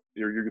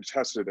you're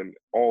tested in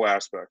all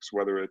aspects,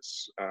 whether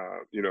it's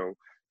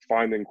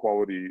finding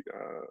quality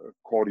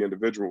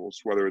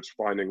individuals, whether it's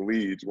finding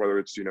leads, whether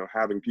it's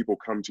having people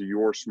come to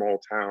your small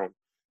town.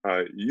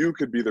 You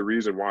could be the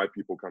reason why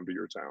people come to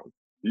your town.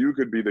 You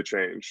could be the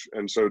change.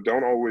 And so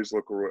don't always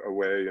look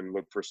away and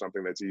look for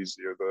something that's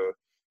easier,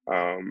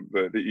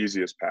 the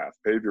easiest path.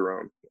 Pave your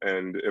own,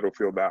 and it'll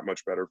feel that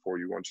much better for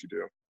you once you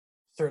do.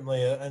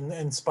 Certainly an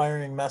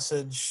inspiring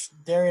message.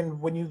 Darian,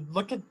 when you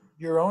look at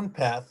your own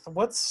path,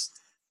 what's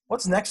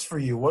next for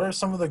you? What are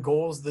some of the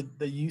goals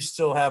that you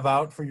still have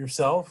out for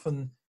yourself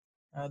and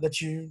that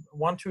you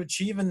want to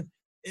achieve? And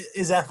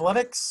is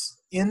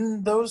athletics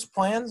in those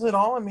plans at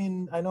all? I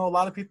mean, I know a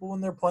lot of people when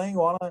they're playing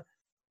want to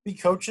be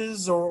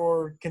coaches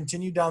or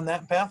continue down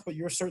that path, but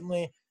you're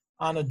certainly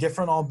on a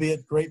different,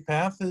 albeit great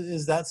path.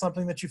 Is that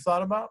something that you've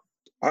thought about?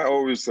 I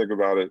always think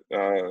about it,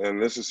 and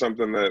this is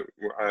something that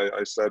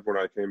I said when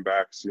I came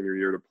back senior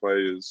year to play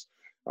is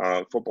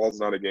football is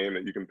not a game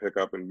that you can pick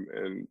up and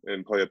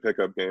play a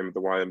pickup game at the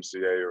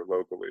YMCA or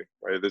locally,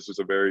 right? This is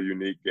a very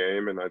unique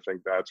game, and I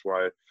think that's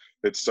why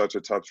it's such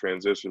a tough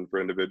transition for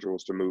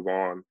individuals to move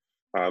on,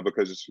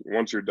 because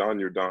once you're done,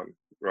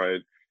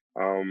 right?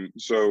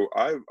 So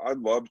I'd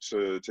love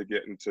to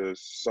get into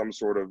some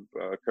sort of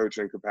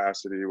coaching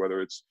capacity, whether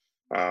it's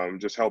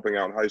just helping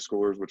out high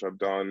schoolers, which I've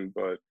done,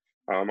 but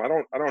I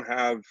don't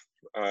have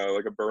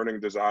like a burning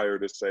desire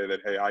to say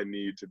that, hey, I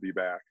need to be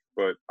back.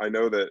 But I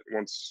know that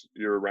once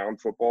you're around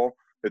football,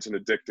 it's an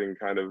addicting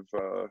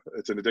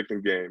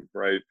game,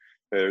 right?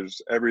 There's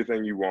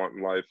everything you want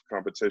in life,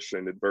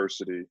 competition,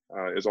 adversity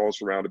is all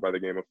surrounded by the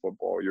game of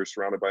football. You're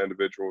surrounded by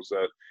individuals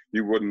that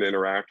you wouldn't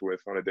interact with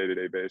on a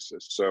day-to-day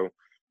basis. So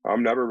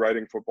I'm never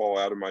writing football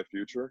out of my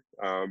future,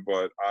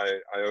 but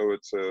I owe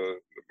it to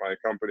my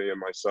company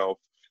and myself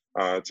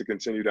to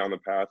continue down the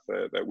path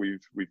that we've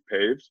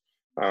paved.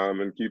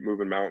 And keep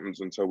moving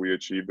mountains until we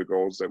achieve the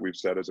goals that we've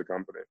set as a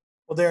company.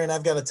 Well, Darian,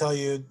 I've got to tell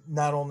you,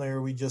 not only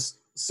are we just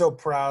so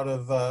proud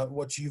of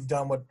what you've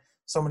done, what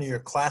so many of your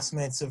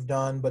classmates have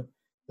done, but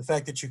the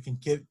fact that you can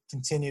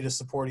continue to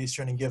support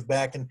Eastern and give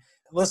back. And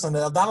listen,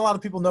 not a lot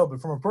of people know,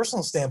 but from a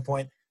personal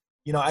standpoint,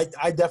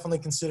 I definitely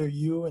consider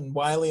you and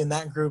Wiley and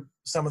that group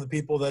some of the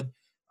people that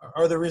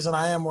are the reason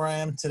I am where I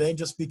am today,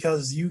 just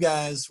because you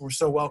guys were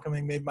so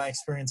welcoming, made my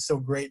experience so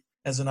great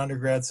as an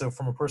undergrad. So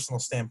from a personal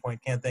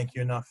standpoint, can't thank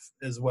you enough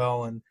as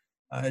well. And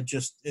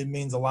it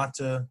means a lot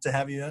to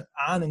have you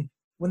on. And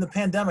when the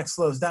pandemic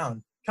slows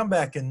down, come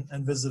back and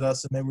visit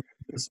us, and maybe we can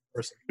do this in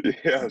person.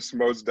 Yes,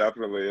 most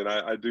definitely. And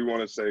I do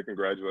want to say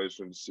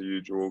congratulations to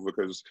you, Jewel,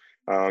 because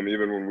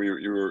even when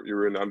you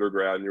were in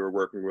undergrad and you were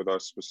working with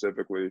us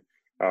specifically,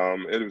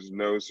 it was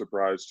no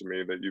surprise to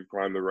me that you've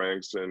climbed the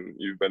ranks and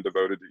you've been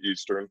devoted to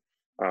Eastern.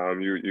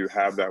 You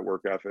have that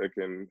work ethic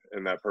and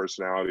that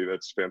personality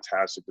that's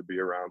fantastic to be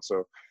around.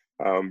 So,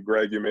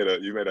 Greg, you made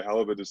a hell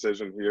of a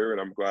decision here,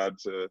 and I'm glad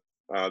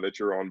that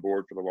you're on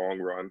board for the long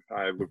run.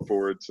 I look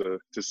forward to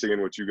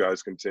seeing what you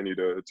guys continue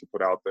to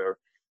put out there.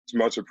 It's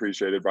much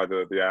appreciated by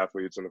the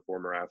athletes and the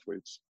former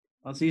athletes.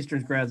 Us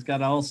Eastern grads got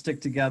to all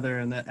stick together,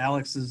 and that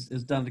Alex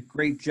has done a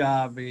great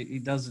job. He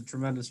does a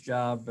tremendous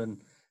job,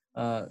 and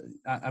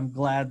I'm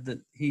glad that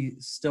he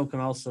still can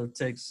also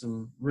take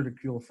some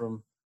ridicule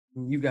from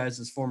you guys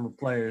as former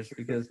players,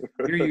 because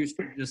you're used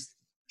to just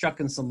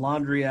chucking some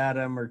laundry at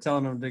him or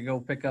telling him to go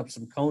pick up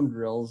some cone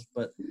drills.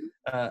 But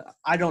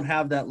I don't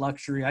have that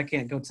luxury. I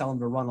can't go tell him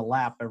to run a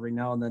lap every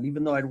now and then,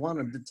 even though I'd want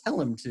him to tell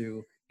him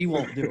to. He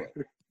won't do it.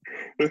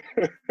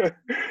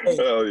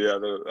 Oh yeah,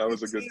 that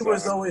was a good time. He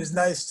was always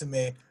nice to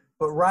me,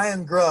 but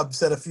Ryan Grubb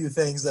said a few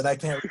things that I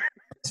can't really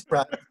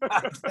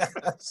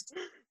podcast.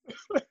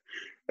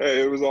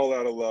 Hey, it was all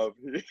out of love.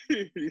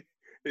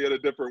 He had a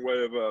different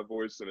way of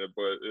voicing it,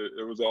 but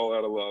it was all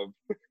out of love.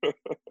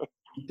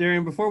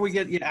 Darian, before we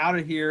get you out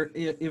of here,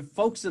 if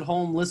folks at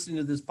home listening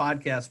to this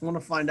podcast want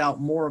to find out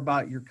more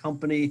about your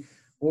company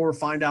or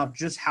find out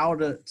just how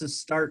to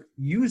start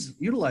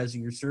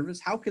utilizing your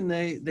service, how can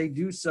they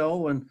do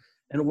so, and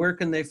where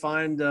can they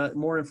find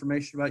more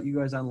information about you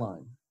guys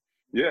online?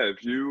 Yeah,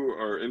 if you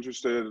are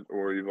interested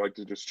or you'd like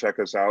to just check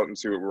us out and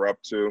see what we're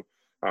up to,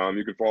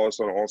 you can follow us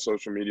on all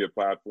social media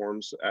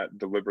platforms at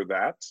Deliver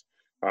That.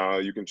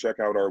 You can check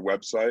out our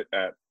website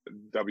at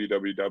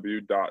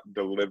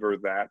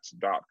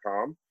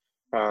www.deliverthat.com.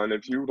 And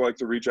if you would like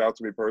to reach out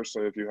to me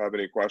personally, if you have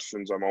any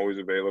questions, I'm always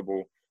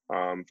available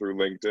through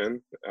LinkedIn,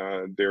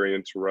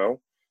 Darian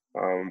Terrell,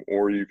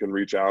 or you can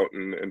reach out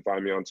and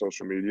find me on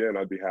social media, and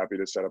I'd be happy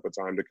to set up a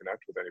time to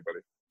connect with anybody.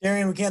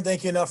 Darian, we can't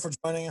thank you enough for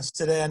joining us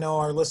today. I know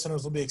our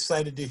listeners will be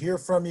excited to hear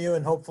from you,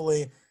 and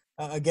hopefully,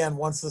 again,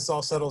 once this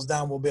all settles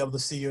down, we'll be able to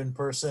see you in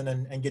person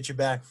and get you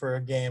back for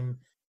a game.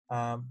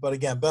 But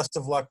again, best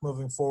of luck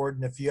moving forward.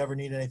 And if you ever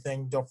need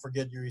anything, don't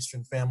forget your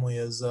Eastern family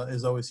is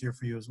always here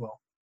for you as well.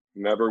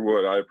 Never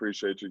would. I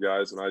appreciate you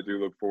guys, and I do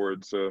look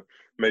forward to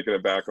making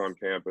it back on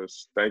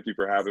campus. Thank you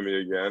for having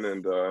me again,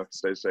 and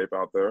stay safe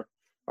out there.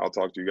 I'll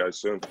talk to you guys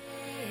soon.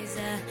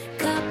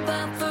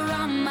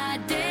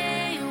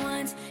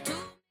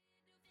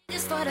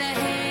 Just for the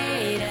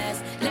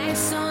haters,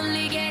 life's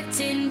only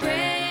getting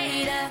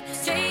greater.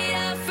 Straight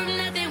up from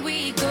nothing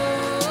we go.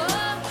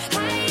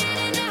 Higher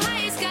than the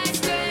highest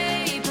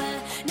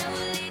skyscraper. No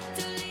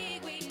little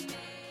league we made.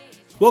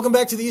 Welcome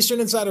back to the Eastern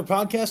Insider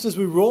Podcast as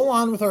we roll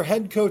on with our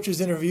head coaches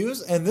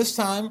interviews. And this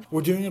time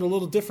we're doing it a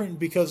little different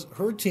because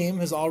her team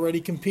has already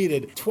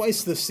competed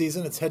twice this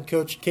season. It's head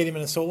coach Katie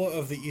Minnesota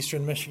of the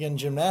Eastern Michigan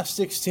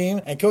gymnastics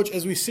team. And coach,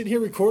 as we sit here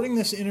recording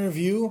this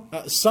interview,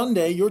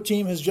 Sunday, your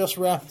team has just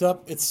wrapped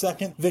up its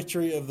second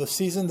victory of the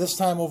season, this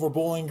time over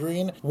Bowling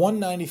Green.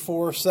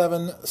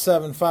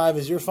 194-775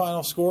 is your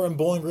final score, and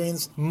Bowling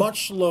Green's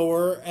much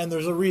lower, and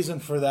there's a reason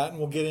for that, and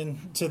we'll get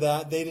into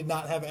that. They did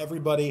not have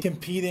everybody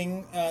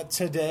competing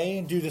today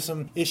due to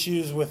some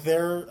issues with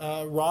their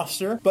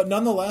roster. But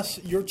nonetheless,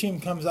 your team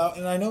comes out,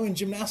 and I know in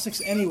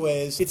gymnastics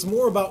anyways, it's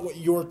more about what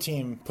your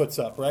team puts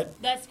up, right?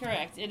 That's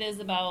correct. It is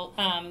about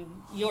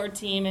your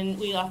team, and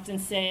we often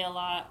say a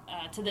lot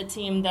to the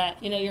team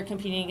that, you're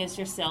competing against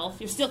yourself.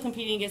 You're still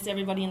competing against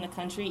everybody in the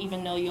country,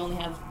 even though you only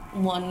have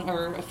one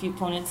or a few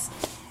opponents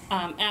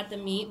at the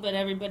meet, but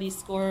everybody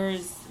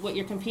scores what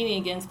you're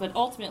competing against. But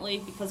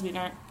ultimately, because we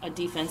aren't a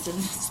defensive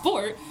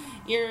sport,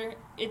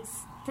 it's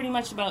pretty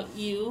much about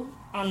you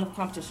on the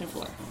competition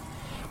floor.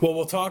 Well,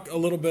 we'll talk a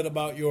little bit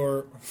about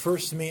your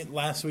first meet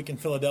last week in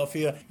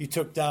Philadelphia. You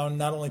took down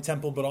not only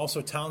Temple, but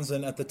also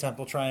Townsend at the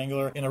Temple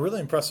Triangular in a really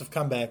impressive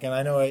comeback. And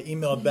I know I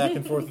emailed back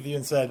and forth with you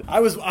and said,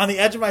 I was on the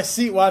edge of my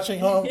seat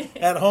watching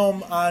at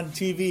home on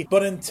TV.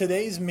 But in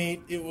today's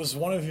meet, it was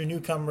one of your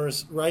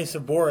newcomers, Raisa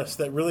Boris,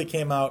 that really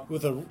came out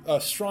with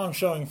a strong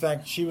showing. In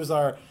fact, she was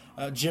our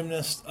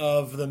gymnast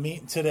of the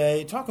meet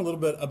today. Talk a little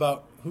bit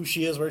about who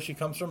she is, where she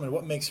comes from, and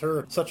what makes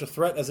her such a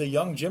threat as a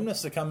young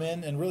gymnast to come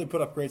in and really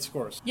put up great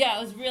scores. Yeah, I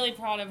was really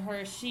proud of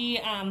her. She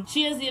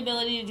has the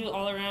ability to do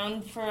all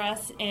around for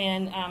us,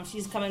 and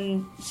she's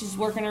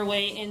working her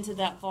way into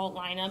that vault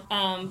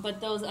lineup. But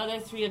those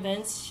other three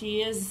events,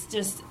 she is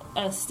just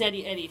a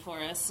steady Eddie for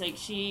us. Like,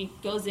 she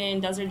goes in,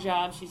 does her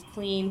job, she's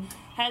clean,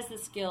 has the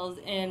skills,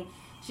 and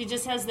she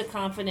just has the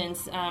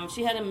confidence.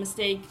 She had a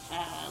mistake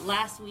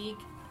last week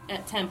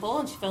at Temple,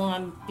 and she fell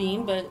on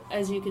beam, but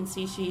as you can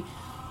see, she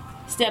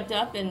stepped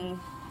up, and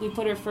we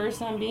put her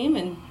first on beam,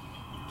 and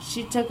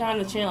she took on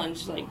the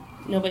challenge like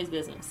nobody's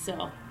business.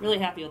 So really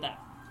happy with that.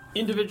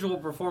 Individual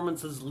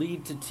performances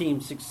lead to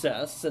team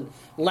success, and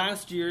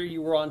last year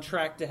you were on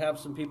track to have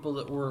some people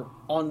that were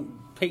on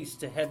pace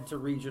to head to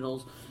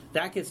regionals.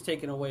 That gets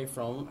taken away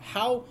from them.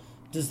 How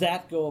does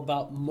that go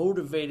about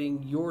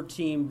motivating your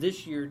team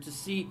this year to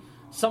see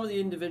some of the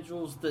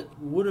individuals that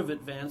would have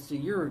advanced a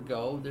year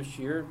ago this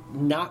year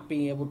not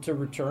being able to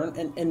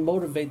return, and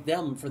motivate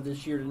them for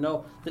this year to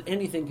know that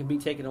anything can be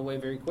taken away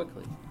very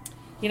quickly?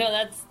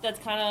 That's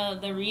kind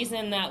of the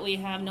reason that we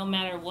have no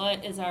matter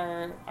what is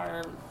our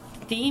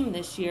theme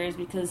this year, is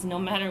because no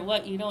matter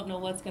what, you don't know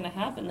what's going to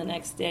happen the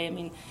next day. I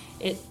mean,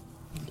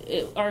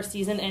 our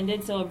season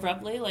ended so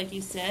abruptly, like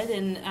you said,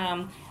 and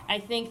I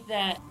think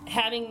that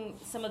having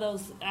some of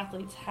those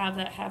athletes have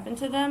that happen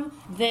to them,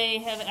 they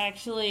have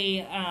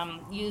actually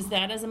used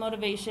that as a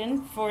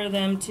motivation for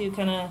them to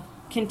kind of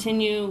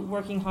continue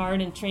working hard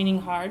and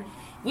training hard.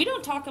 We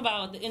don't talk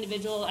about the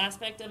individual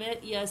aspect of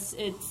it. Yes,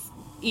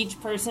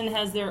 each person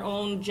has their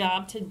own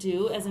job to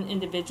do as an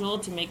individual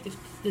to make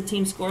the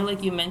team score,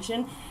 like you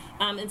mentioned.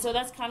 And so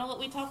that's kind of what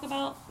we talk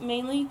about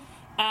mainly.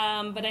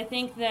 But I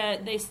think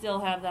that they still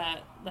have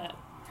that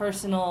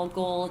personal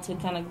goal to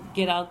kind of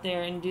get out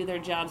there and do their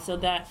job, so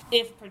that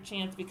if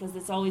perchance, because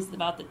it's always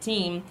about the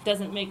team,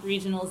 doesn't make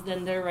regionals,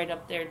 then they're right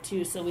up there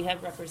too. So we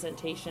have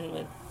representation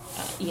with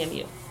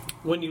EMU.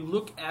 When you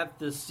look at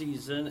this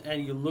season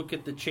and you look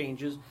at the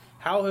changes,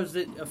 how has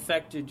it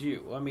affected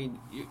you? I mean,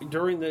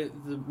 during the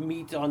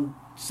meet on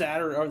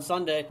Saturday or on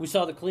Sunday, we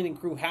saw the cleaning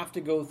crew have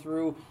to go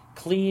through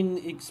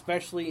clean,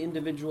 especially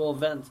individual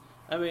events.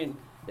 I mean,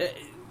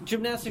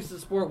 gymnastics is a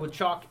sport with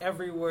chalk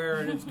everywhere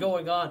and it's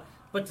going on.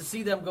 But to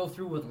see them go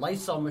through with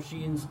Lysol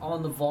machines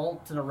on the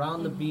vault and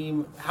around the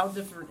beam, how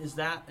different is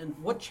that? And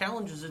what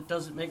challenges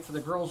does it make for the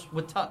girls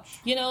with touch?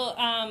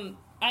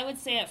 I would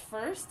say at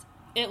first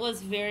it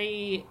was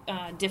very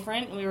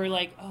different. We were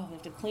like, we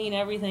have to clean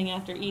everything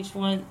after each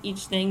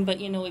thing. But,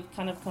 we've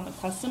kind of come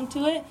accustomed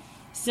to it.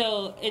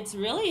 So it's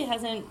really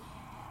hasn't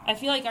I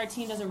feel like our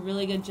team does a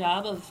really good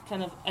job of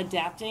kind of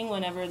adapting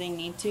whenever they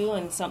need to,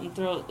 and something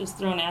is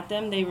thrown at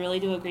them. They really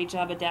do a great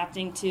job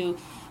adapting to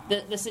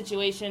the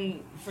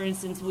situation. For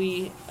instance,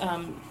 we've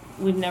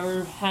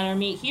never had our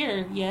meet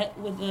here yet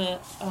with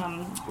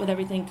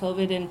everything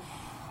COVID, and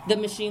the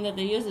machine that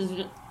they use is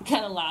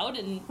kind of loud,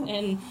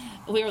 and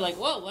we were like,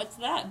 whoa, what's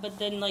that? But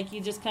then like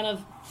you just kind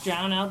of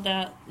drown out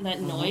that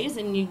noise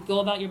and you go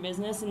about your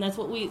business, and that's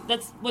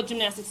what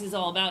gymnastics is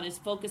all about, is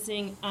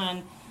focusing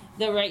on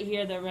the right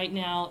here, the right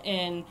now,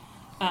 and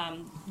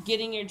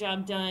getting your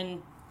job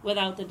done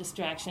without the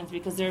distractions,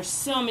 because there are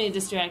so many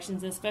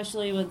distractions,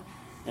 especially with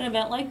an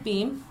event like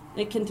Beam.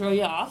 It can throw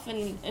you off,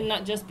 and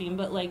not just Beam,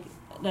 but like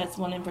that's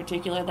one in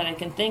particular that I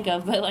can think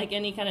of, but like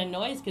any kind of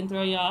noise can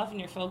throw you off and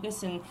your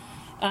focus, and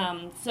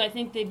so I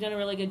think they've done a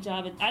really good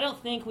job. I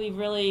don't think we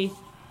really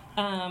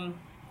have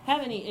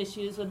any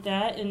issues with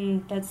that,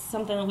 and that's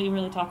something that we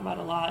really talk about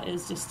a lot,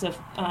 is just to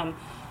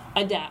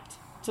adapt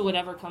to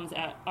whatever comes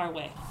at our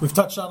way. We've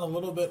touched on a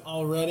little bit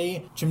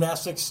already.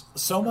 Gymnastics,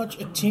 so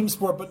much a team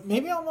sport, but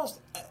maybe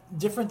almost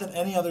different than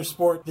any other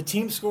sport. The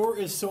team score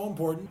is so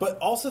important, but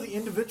also the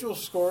individual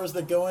scores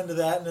that go into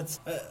that, and it's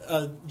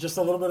just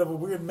a little bit of a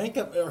weird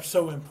makeup, are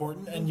so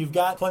important. And you've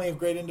got plenty of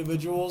great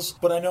individuals,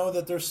 but I know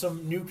that there's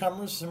some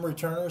newcomers, some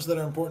returners that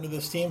are important to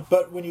this team.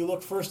 But when you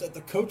look first at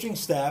the coaching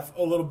staff,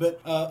 a little bit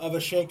of a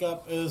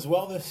shakeup as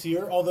well this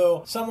year,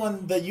 although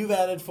someone that you've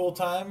added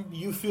full-time,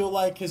 you feel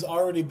like has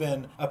already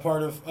been a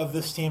part of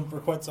this team for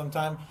quite some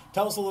time.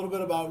 Tell us a little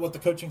bit about what the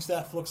coaching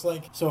staff looks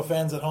like so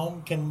fans at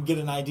home can get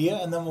an idea,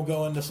 and then we'll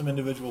go into some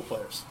individual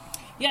players.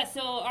 Yeah,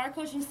 so our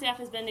coaching staff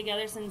has been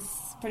together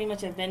since pretty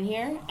much I've been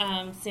here.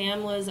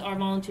 Sam was our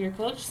volunteer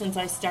coach since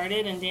I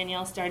started, and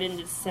Danielle started in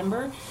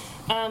December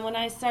when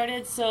I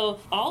started. So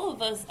all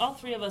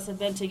three of us have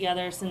been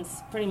together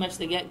since pretty much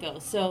the get-go.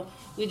 So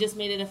we just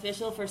made it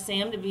official for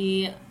Sam to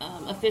be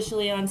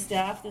officially on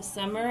staff this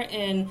summer,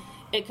 and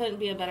it couldn't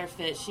be a better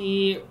fit.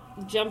 She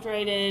jumped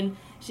right in.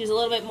 She's a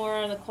little bit more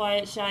on the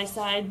quiet, shy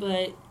side,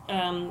 but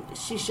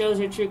she shows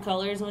her true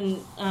colors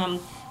when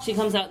she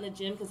comes out in the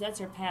gym, because that's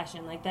her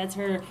passion. Like, that's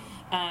her.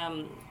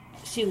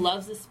 She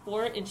loves the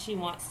sport and she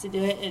wants to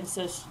do it, and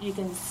so you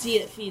can see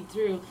it feed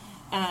through.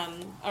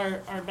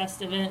 Our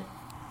best event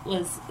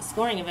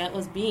scoring event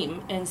was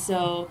Beam, and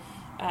so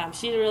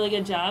she did a really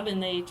good job,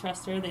 and they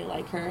trust her, they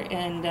like her,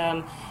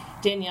 and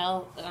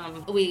Danielle,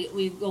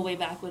 we go way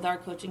back with our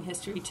coaching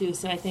history too,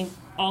 so I think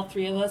all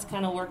three of us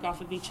kind of work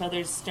off of each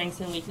other's strengths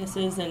and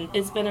weaknesses, and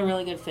it's been a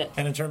really good fit.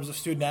 And in terms of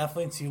student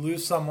athletes, you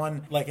lose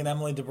someone like an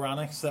Emily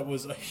Debronix that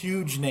was a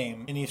huge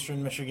name in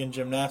Eastern Michigan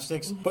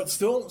gymnastics, but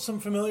still some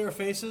familiar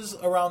faces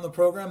around the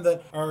program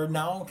that are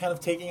now kind of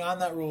taking on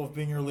that role of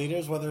being your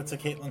leaders, whether it's a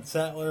Caitlin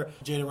Sattler,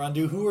 Jada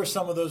Rondu. Who are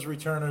some of those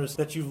returners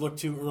that you've looked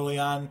to early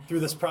on through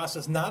this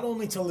process, not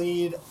only to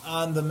lead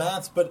on the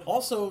mats, but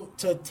also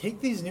to take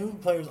these new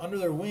players under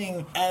their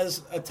wing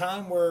as a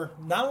time where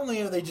not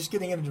only are they just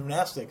getting into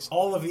gymnastics,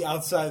 all of the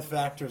outside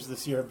factors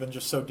this year have been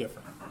just so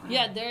different.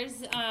 Yeah, there's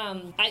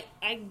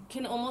I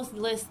can almost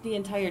list the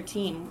entire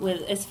team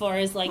with as far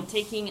as like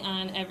taking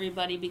on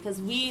everybody,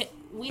 because we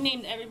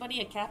named everybody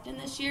a captain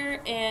this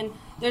year, and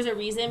there's a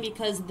reason,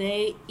 because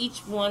each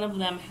one of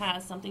them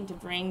has something to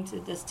bring to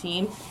this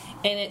team,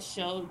 and it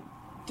showed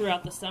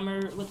throughout the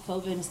summer with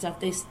COVID and stuff.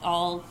 They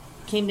all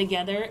came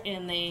together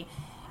and they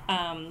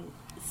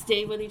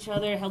stayed with each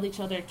other, held each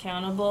other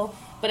accountable.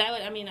 But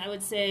I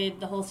would say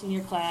the whole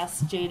senior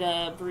class,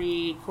 Jada,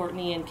 Bree,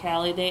 Courtney, and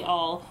Callie,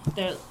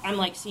 I'm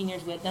like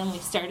seniors with them. We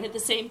started at the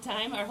same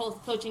time. Our whole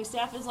coaching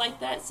staff is like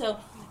that. So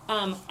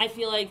I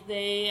feel like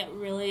they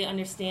really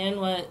understand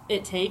what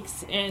it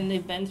takes, and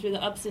they've been through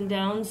the ups and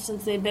downs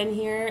since they've been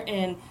here.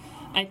 And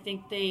I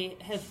think they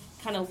have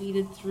kind of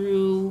weeded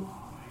through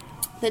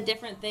the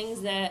different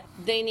things that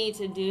they need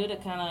to do to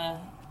kind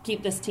of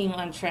keep this team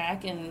on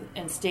track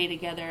and stay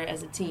together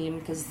as a team,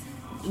 because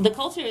the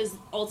culture is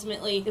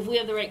ultimately, if we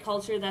have the right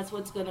culture, that's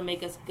what's going to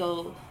make us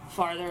go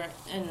farther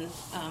in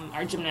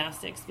our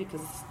gymnastics,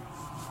 because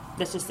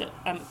that's just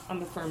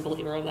I'm a firm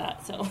believer of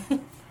that. So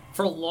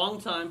for a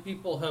long time,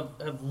 people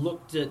have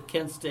looked at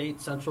Kent State,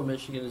 Central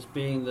Michigan as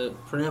being the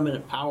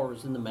preeminent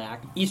powers in the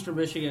MAC. Eastern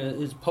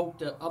Michigan is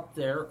poked up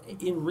there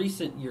in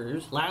recent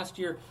years. Last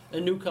year, a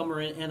newcomer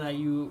in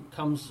NIU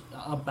comes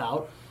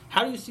about.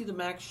 How do you see the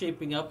MAC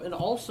shaping up? And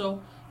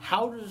also,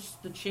 how does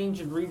the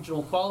change in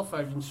regional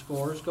qualifying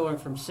scores going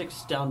from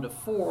 6 down to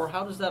 4,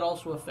 how does that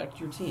also affect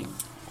your team?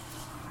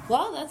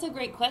 Well, that's a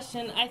great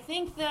question. I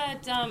think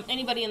that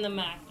anybody in the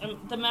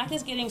MAC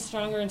is getting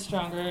stronger and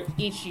stronger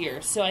each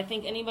year. So I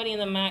think anybody in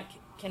the MAC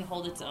can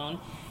hold its own.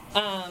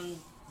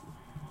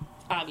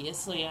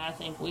 Obviously, I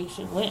think we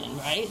should win,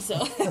 right? So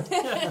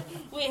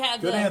we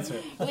have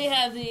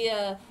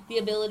the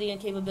ability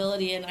and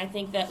capability, and I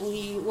think that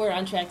we were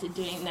on track to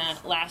doing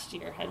that last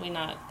year had we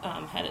not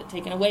had it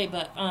taken away.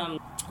 But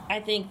I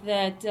think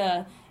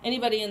that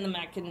anybody in the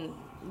MAC can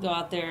go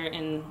out there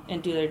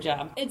and do their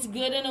job. It's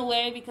good in a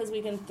way because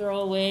we can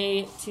throw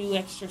away 2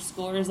 extra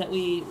scores that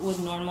we would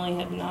normally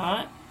have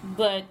not.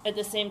 but at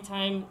the same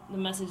time, the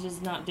message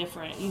is not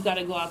different. You got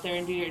to go out there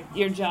and do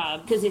your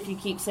job, because if you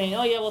keep saying,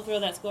 "Oh yeah, we'll throw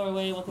that score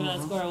away, we'll throw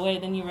that score away,"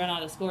 then you run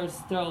out of scores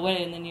to throw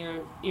away, and then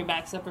your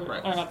backs up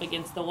are up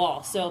against the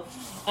wall. So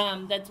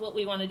that's what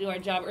we want to do our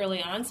job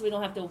early on, so we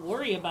don't have to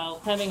worry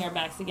about having our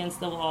backs against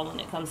the wall when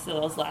it comes to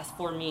those last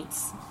 4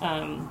 meets.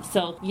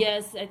 So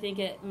yes, I think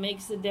it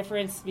makes a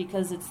difference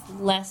because it's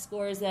less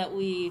scores that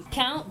we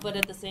count, but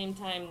at the same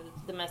time,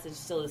 the message is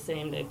still the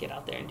same, to get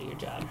out there and do your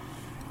job.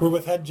 We're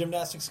with head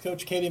gymnastics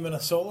coach Katie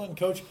Minnesota. And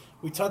Coach,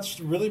 we touched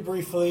really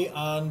briefly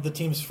on the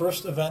team's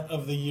first event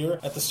of the year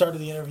at the start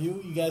of the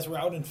interview. You guys were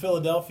out in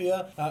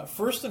Philadelphia.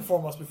 First and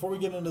foremost, before we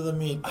get into the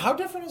meet, how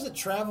different is it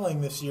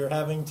traveling this year,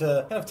 having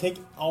to kind of take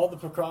all the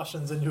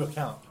precautions into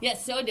account? Yeah,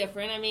 so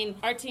different. I mean,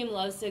 our team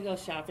loves to go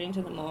shopping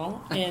to the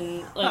mall,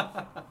 and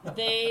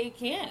they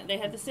can't. They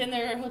have to sit in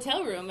their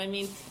hotel room. I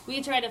mean,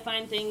 we try to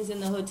find things in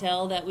the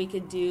hotel that we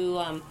could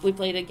do. We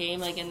played a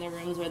game in the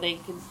rooms where they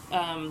could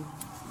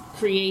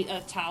create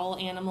a towel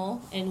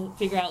animal and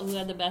figure out who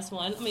had the best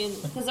one. I mean,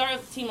 because our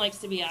team likes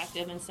to be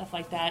active and stuff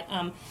like that.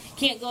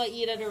 Can't go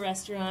eat at a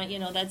restaurant.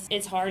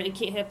 It's hard. It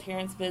can't have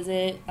parents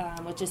visit,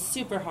 which is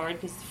super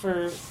hard because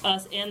for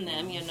us and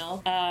them,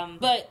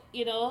 But,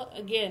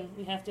 again,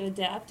 we have to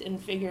adapt and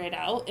figure it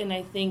out. And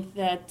I think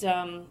that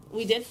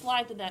we did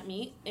fly to that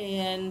meet,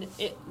 and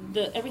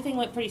everything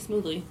went pretty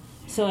smoothly.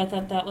 So I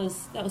thought that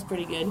was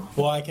pretty good.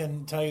 Well, I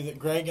can tell you that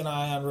Greg and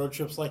I on road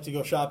trips like to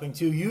go shopping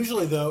too.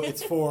 Usually, though,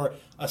 it's for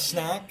a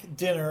snack,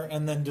 dinner,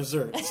 and then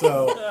dessert.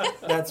 So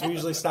we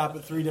usually stop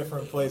at 3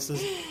 different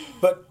places.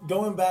 But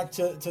going back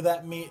to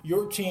that meet,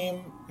 your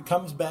team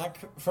comes back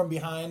from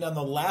behind on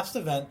the last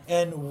event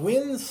and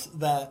wins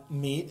that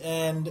meet.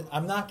 And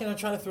I'm not going to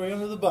try to throw you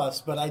under the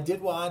bus, but I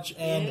did watch,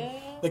 and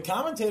the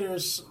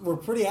commentators were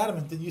pretty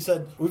adamant that you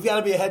said, we've got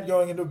to be ahead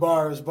going into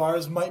bars.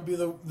 Bars might be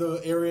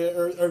the area,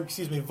 or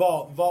excuse me,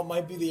 vault. Vault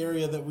might be the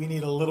area that we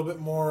need a little bit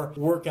more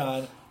work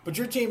on. But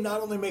your team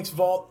not only makes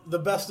vault the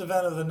best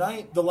event of the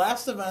night, the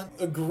last event,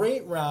 a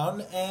great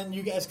round, and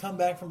you guys come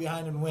back from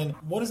behind and win.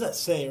 What does that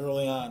say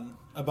early on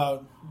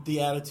about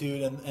the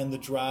attitude and the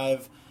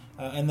drive,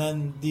 and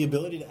then the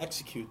ability to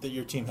execute that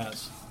your team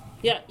has?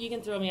 Yeah, you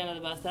can throw me under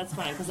the bus. That's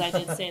fine, because I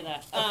did say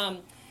that.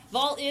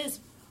 Vault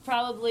is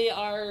probably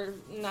our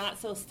not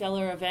so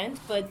stellar event,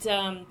 but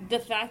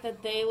the fact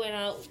that they went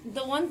out,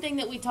 the one thing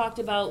that we talked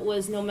about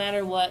was no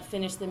matter what,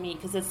 finish the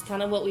meet, because it's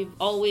kind of what we've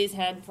always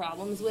had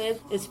problems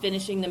with, is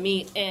finishing the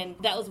meet. And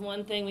that was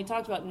one thing we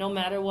talked about, no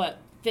matter what,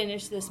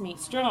 finish this meet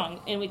strong.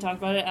 And we talked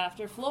about it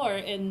after floor,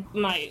 and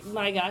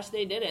my gosh,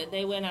 they did it.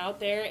 They went out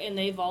there and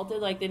they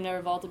vaulted like they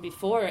never vaulted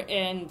before.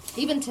 And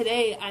even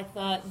today, I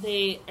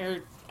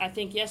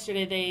think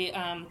yesterday they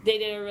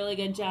did a really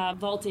good job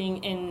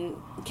vaulting, and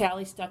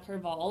Callie stuck her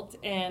vault,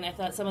 and I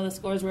thought some of the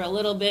scores were a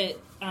little bit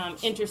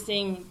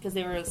interesting because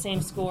they were the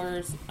same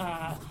scores,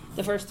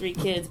 the first 3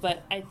 kids,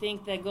 but I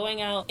think that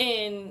going out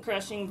and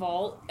crushing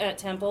vault at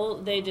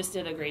Temple, they just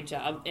did a great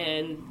job,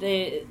 and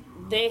they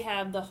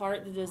have the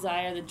heart, the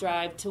desire, the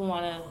drive to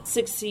want to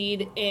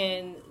succeed,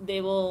 and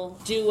they will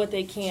do what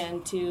they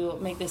can to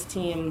make this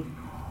team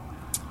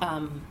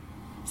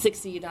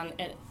succeed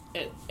at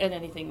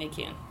anything they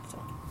can. So.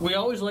 We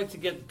always like to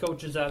get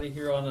coaches out of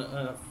here on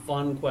a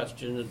fun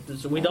question.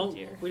 So we don't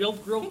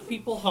grill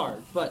people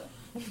hard, but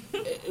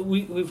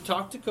we've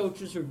talked to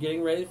coaches who are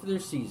getting ready for their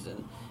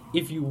season.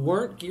 If you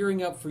weren't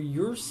gearing up for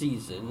your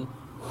season,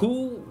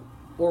 who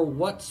or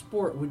what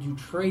sport would you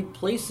trade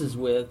places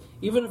with,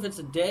 even if it's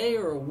a day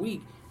or a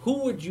week?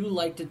 Who would you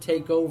like to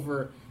take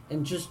over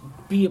and just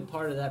be a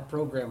part of that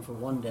program for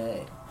one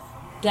day?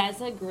 That's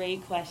a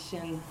great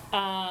question.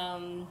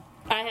 I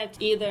have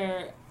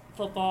either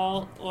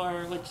football,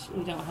 or which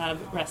we don't have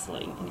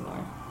wrestling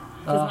anymore,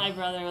 because my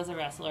brother was a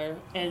wrestler,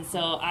 and so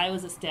I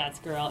was a stats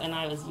girl, and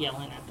I was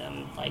yelling at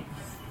them like,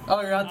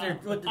 oh, you're out there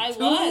with the I two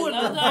was.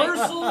 and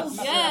reversals?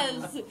 Like,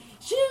 yes,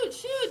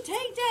 shoot,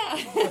 take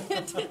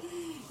down.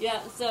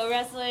 Yeah, so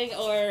wrestling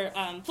or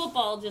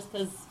football, just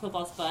because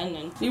football's fun.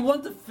 And you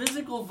want the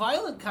physical,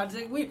 violent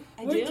contact. We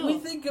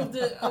think of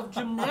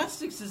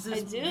gymnastics as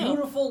this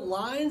beautiful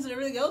lines and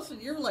everything else,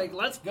 and you're like,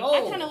 let's go.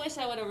 I kind of wish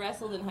I would have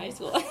wrestled in high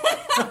school.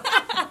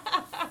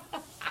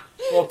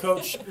 Well,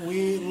 Coach,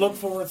 we look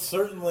forward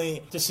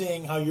certainly to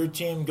seeing how your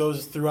team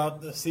goes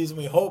throughout the season.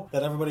 We hope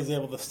that everybody's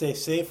able to stay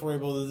safe. We're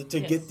able to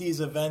get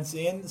these events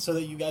in so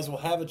that you guys will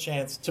have a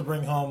chance to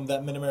bring home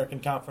that Mid-American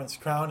Conference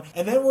crown.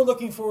 And then we're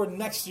looking forward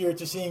next year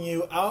to seeing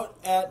you out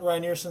at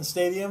Rynearson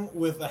Stadium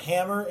with a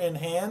hammer in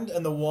hand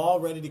and the wall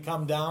ready to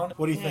come down.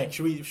 What do you think?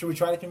 Should we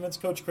try to convince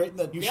Coach Creighton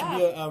that you should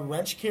be a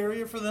wrench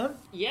carrier for them?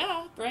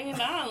 Yeah, bring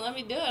it on. Let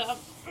me do it.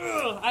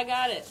 I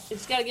got it.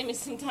 It's got to give me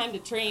some time to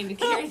train to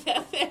carry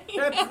that thing.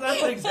 That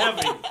thing's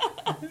heavy.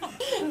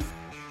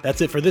 That's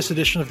it for this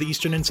edition of the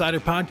Eastern Insider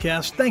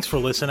Podcast. Thanks for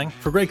listening.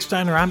 For Greg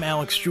Steiner, I'm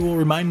Alex Jewell,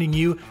 reminding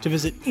you to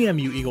visit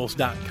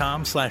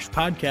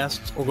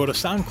emueagles.com/podcasts or go to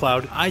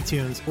SoundCloud,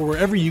 iTunes, or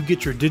wherever you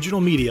get your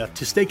digital media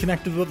to stay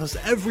connected with us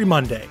every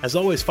Monday. As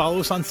always, follow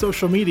us on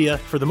social media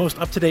for the most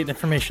up-to-date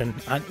information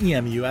on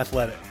EMU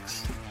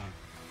athletics.